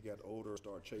then as we got older,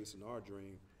 started chasing our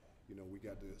dream, we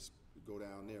got to go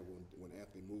down there when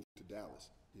Anthony moved to Dallas.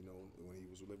 When he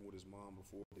was living with his mom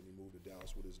before, then he moved to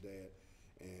Dallas with his dad,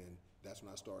 and that's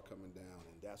when I started coming down,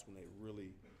 and that's when he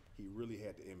really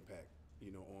had the impact,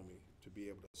 on me to be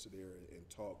able to sit there and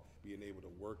talk, being able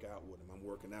to work out with him. I'm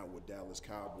working out with Dallas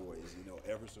Cowboys,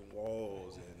 Everson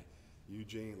Walls and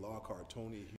Eugene Lockhart,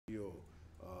 Tony Hill,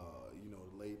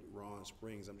 the late Ron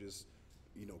Springs. I'm just,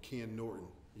 Ken Norton.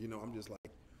 I'm just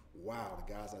like, wow,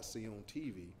 the guys I see on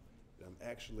TV. I'm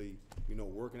actually,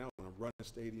 working out when I'm running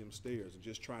stadium stairs and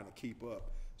just trying to keep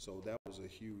up. So that was a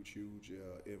huge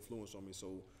influence on me.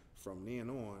 So from then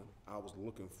on, I was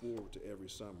looking forward to every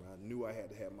summer. I knew I had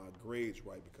to have my grades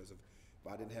right because if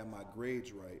I didn't have my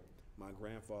grades right, my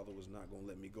grandfather was not going to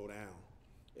let me go down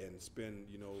and spend,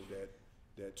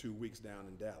 that 2 weeks down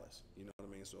in Dallas. You know what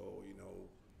I mean? So,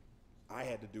 I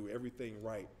had to do everything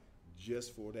right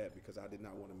just for that because I did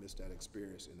not want to miss that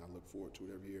experience, and I look forward to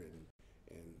it every year.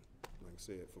 And like I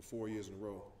said, for 4 years in a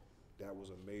row, that was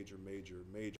a major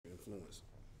influence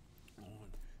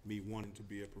on me wanting to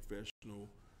be a professional,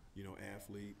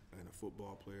 athlete and a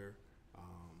football player,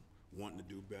 wanting to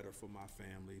do better for my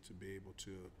family, to be able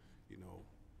to,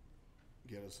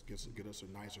 get us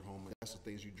a nicer home. And that's the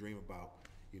things you dream about,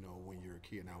 when you're a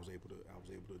kid. And I was able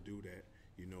to do that,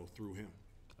 through him.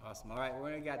 Awesome. All right,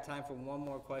 we're gonna got time for one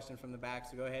more question from the back.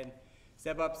 So go ahead and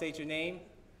step up, state your name,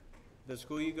 the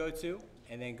school you go to,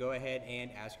 and then go ahead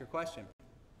and ask your question.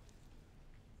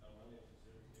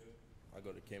 I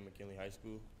go to Ken McKinley High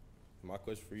School. My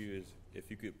question for you is,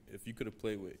 if you could have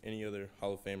played with any other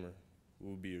Hall of Famer, who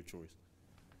would be your choice?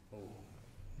 Oh,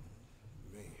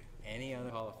 man. Any other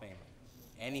Hall of Famer,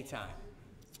 anytime.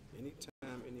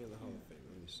 Anytime, any other Hall of Famer.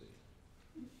 Let me see.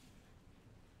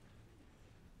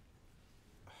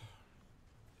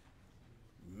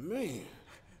 Man,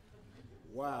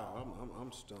 wow,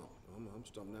 I'm stumped. I'm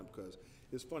stumped now because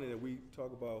it's funny that we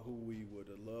talk about who we would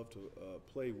love to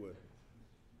play with.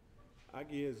 I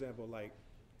give you an example, like,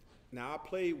 now I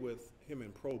played with him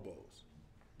in Pro Bowls,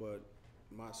 but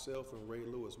myself and Ray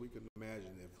Lewis, we couldn't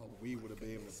imagine if we would have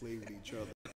been able to play with each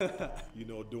other,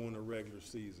 during the regular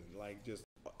season, like just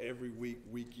every week,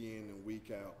 week in and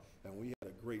week out, and we had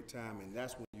a great time. And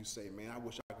that's when you say, man, I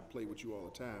wish I could play with you all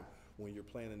the time when you're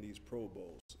playing in these Pro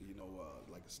Bowls,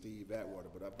 like Steve Atwater.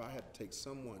 But if I had to take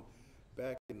someone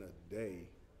back in the day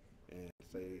and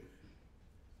say,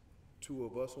 two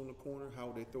of us on the corner, how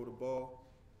would they throw the ball?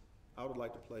 I would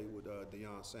like to play with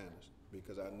Deion Sanders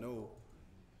because I know,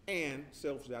 and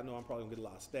selfishly, I know I'm probably gonna get a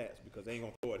lot of stats because they ain't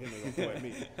gonna throw at him, they gonna throw at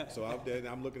me. So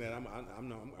I'm looking at, I'm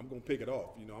gonna pick it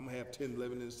off. I'm gonna have 10,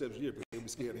 11 interceptions a year, but they'll be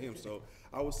scared of him. So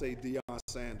I would say Deion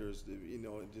Sanders,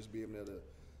 and just be able to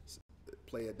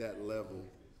play at that level,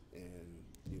 and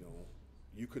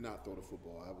you could not throw the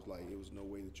football. I was like, it was no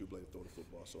way that you would throw the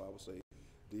football. So I would say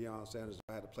Deion Sanders. If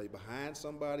I had to play behind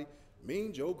somebody,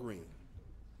 Mean Joe Green.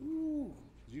 Ooh,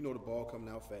 the ball coming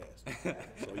out fast,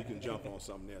 so you can jump on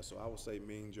something there. So I would say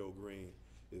Mean Joe Green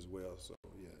as well. So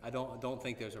yeah. I don't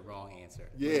think there's a wrong answer.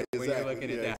 Yeah, when exactly. You're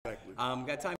looking at that. Exactly.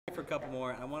 Got time for a couple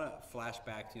more. I want to flash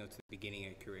back, to the beginning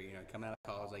of your career. Coming out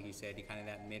of college, like you said, you kind of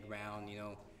that mid-round,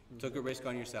 took a risk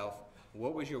on yourself.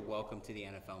 What was your welcome to the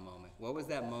NFL moment? What was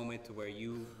that moment to where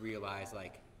you realized,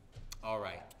 like, all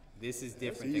right, this is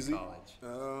different than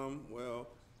college? Well,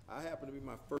 I happened to be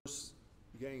my first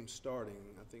game starting.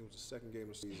 I think it was the second game of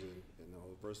the season,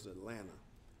 versus Atlanta.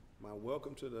 My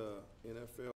welcome to the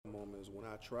NFL moment is when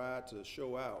I tried to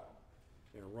show out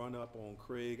and run up on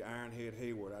Craig Ironhead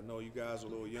Hayward. I know you guys are a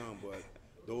little young, but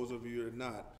those of you that are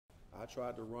not, I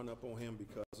tried to run up on him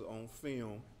because on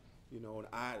film,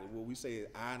 what we say,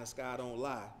 eye in the sky don't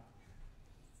lie.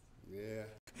 Yeah,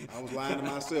 I was lying to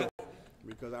myself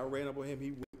because I ran up on him.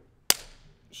 He went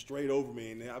straight over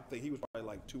me, and I think he was probably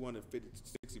like 250,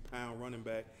 60-pound running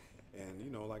back.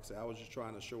 And, like I said, I was just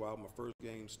trying to show out my first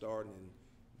game starting and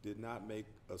did not make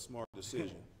a smart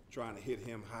decision, trying to hit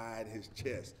him high in his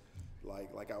chest,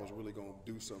 like I was really going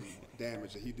to do some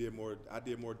damage. And I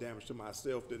did more damage to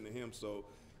myself than to him. So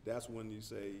that's when you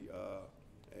say,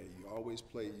 hey, you always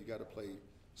you got to play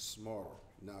smarter,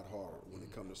 not harder when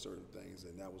it comes to certain things.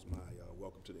 And that was my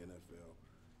welcome to the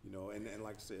NFL. And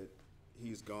like I said,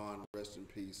 he's gone, rest in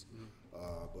peace.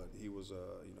 But he was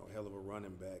a hell of a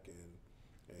running back,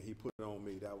 and he put it on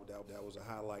me. That was a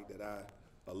highlight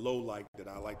a low light that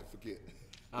I like to forget.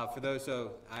 For those,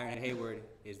 Ironhead Hayward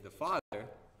is the father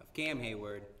of Cam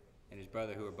Hayward and his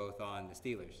brother, who are both on the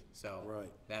Steelers. So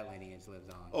that lineage lives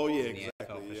on. Oh yeah, in the exactly.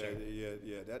 NFL for sure.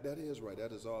 Yeah. That is right.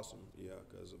 That is awesome. Yeah,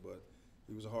 but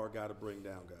he was a hard guy to bring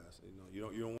down, guys. You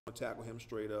don't want to tackle him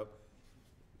straight up.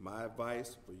 My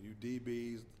advice for you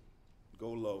DBs: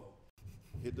 go low,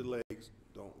 hit the legs.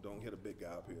 Don't hit a big guy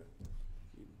up here.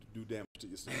 You do damage to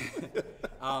yourself.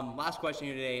 Last question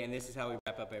here today, and this is how we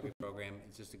wrap up every program.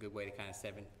 It's just a good way to kind of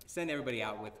send everybody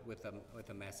out with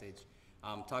a message.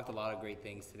 Talked a lot of great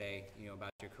things today, about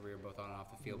your career both on and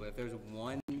off the field. But if there's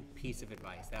one piece of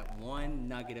advice, that one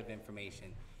nugget of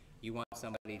information you want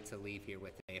somebody to leave here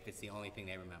with today, if it's the only thing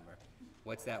they remember,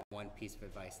 what's that one piece of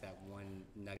advice, that one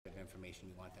nugget of information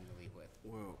you want them to leave with?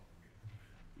 Well,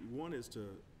 one is to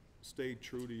stay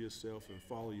true to yourself and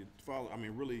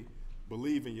really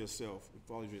believe in yourself and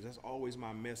follow your dreams. That's always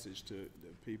my message to the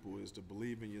people, is to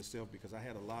believe in yourself, because I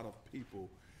had a lot of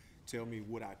people tell me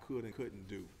what I could and couldn't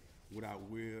do, what I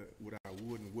would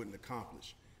and wouldn't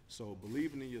accomplish. So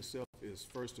believing in yourself is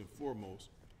first and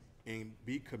foremost, and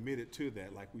be committed to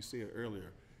that. Like we said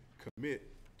earlier, commit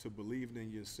to believing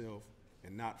in yourself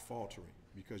and not faltering,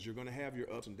 because you're going to have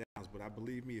your ups and downs. But I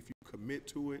believe me, if you commit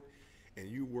to it and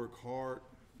you work hard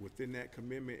within that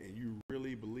commitment and you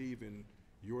really believe in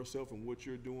yourself and what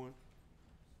you're doing,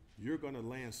 you're going to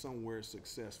land somewhere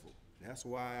successful. That's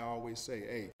why I always say,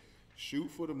 hey, shoot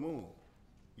for the moon.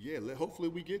 Yeah, hopefully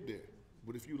we get there.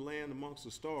 But if you land amongst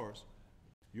the stars,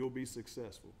 you'll be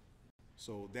successful.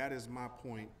 So that is my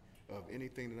point of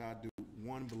anything that I do.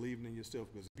 One, believing in yourself,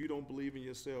 because if you don't believe in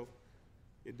yourself,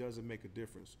 it doesn't make a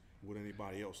difference what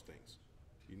anybody else thinks,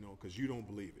 because you don't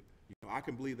believe it. I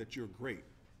can believe that you're great,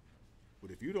 but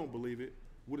if you don't believe it,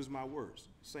 what is my words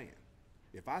saying?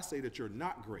 If I say that you're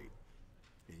not great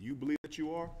and you believe that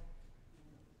you are,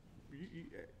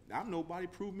 I'm nobody,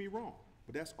 prove me wrong.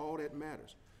 But that's all that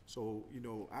matters. So,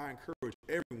 I encourage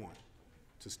everyone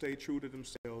to stay true to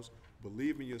themselves,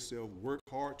 believe in yourself, work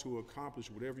hard to accomplish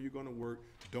whatever you're going to work.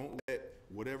 Don't let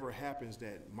whatever happens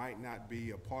that might not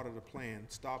be a part of the plan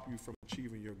stop you from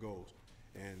achieving your goals.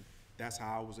 And that's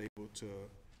how I was able to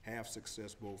have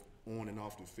success both on and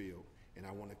off the field. And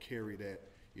I want to carry that,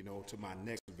 to my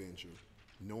next venture,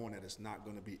 knowing that it's not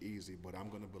going to be easy, but I'm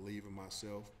going to believe in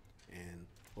myself, and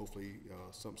hopefully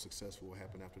something successful will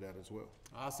happen after that as well.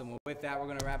 Awesome. Well, with that, we're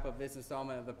going to wrap up this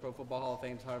installment of the Pro Football Hall of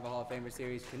Fame's Heart of a Hall of Famer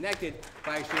series, Connected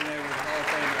by Extraordinary with the Hall of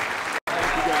Famer.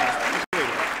 Thank you, guys. Appreciate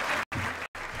it.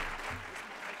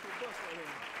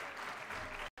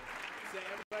 So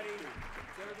everybody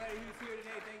who's here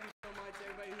today, thank you so much.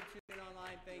 Everybody who tuned in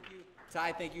online, thank you.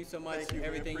 Ty, thank you so much. Thank you,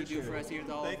 everything you do for us here at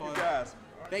the Hall of Fame. Thank you, guys.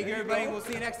 Thank you, everybody. We'll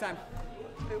see you next time.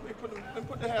 Hey, put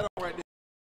the hat on right there.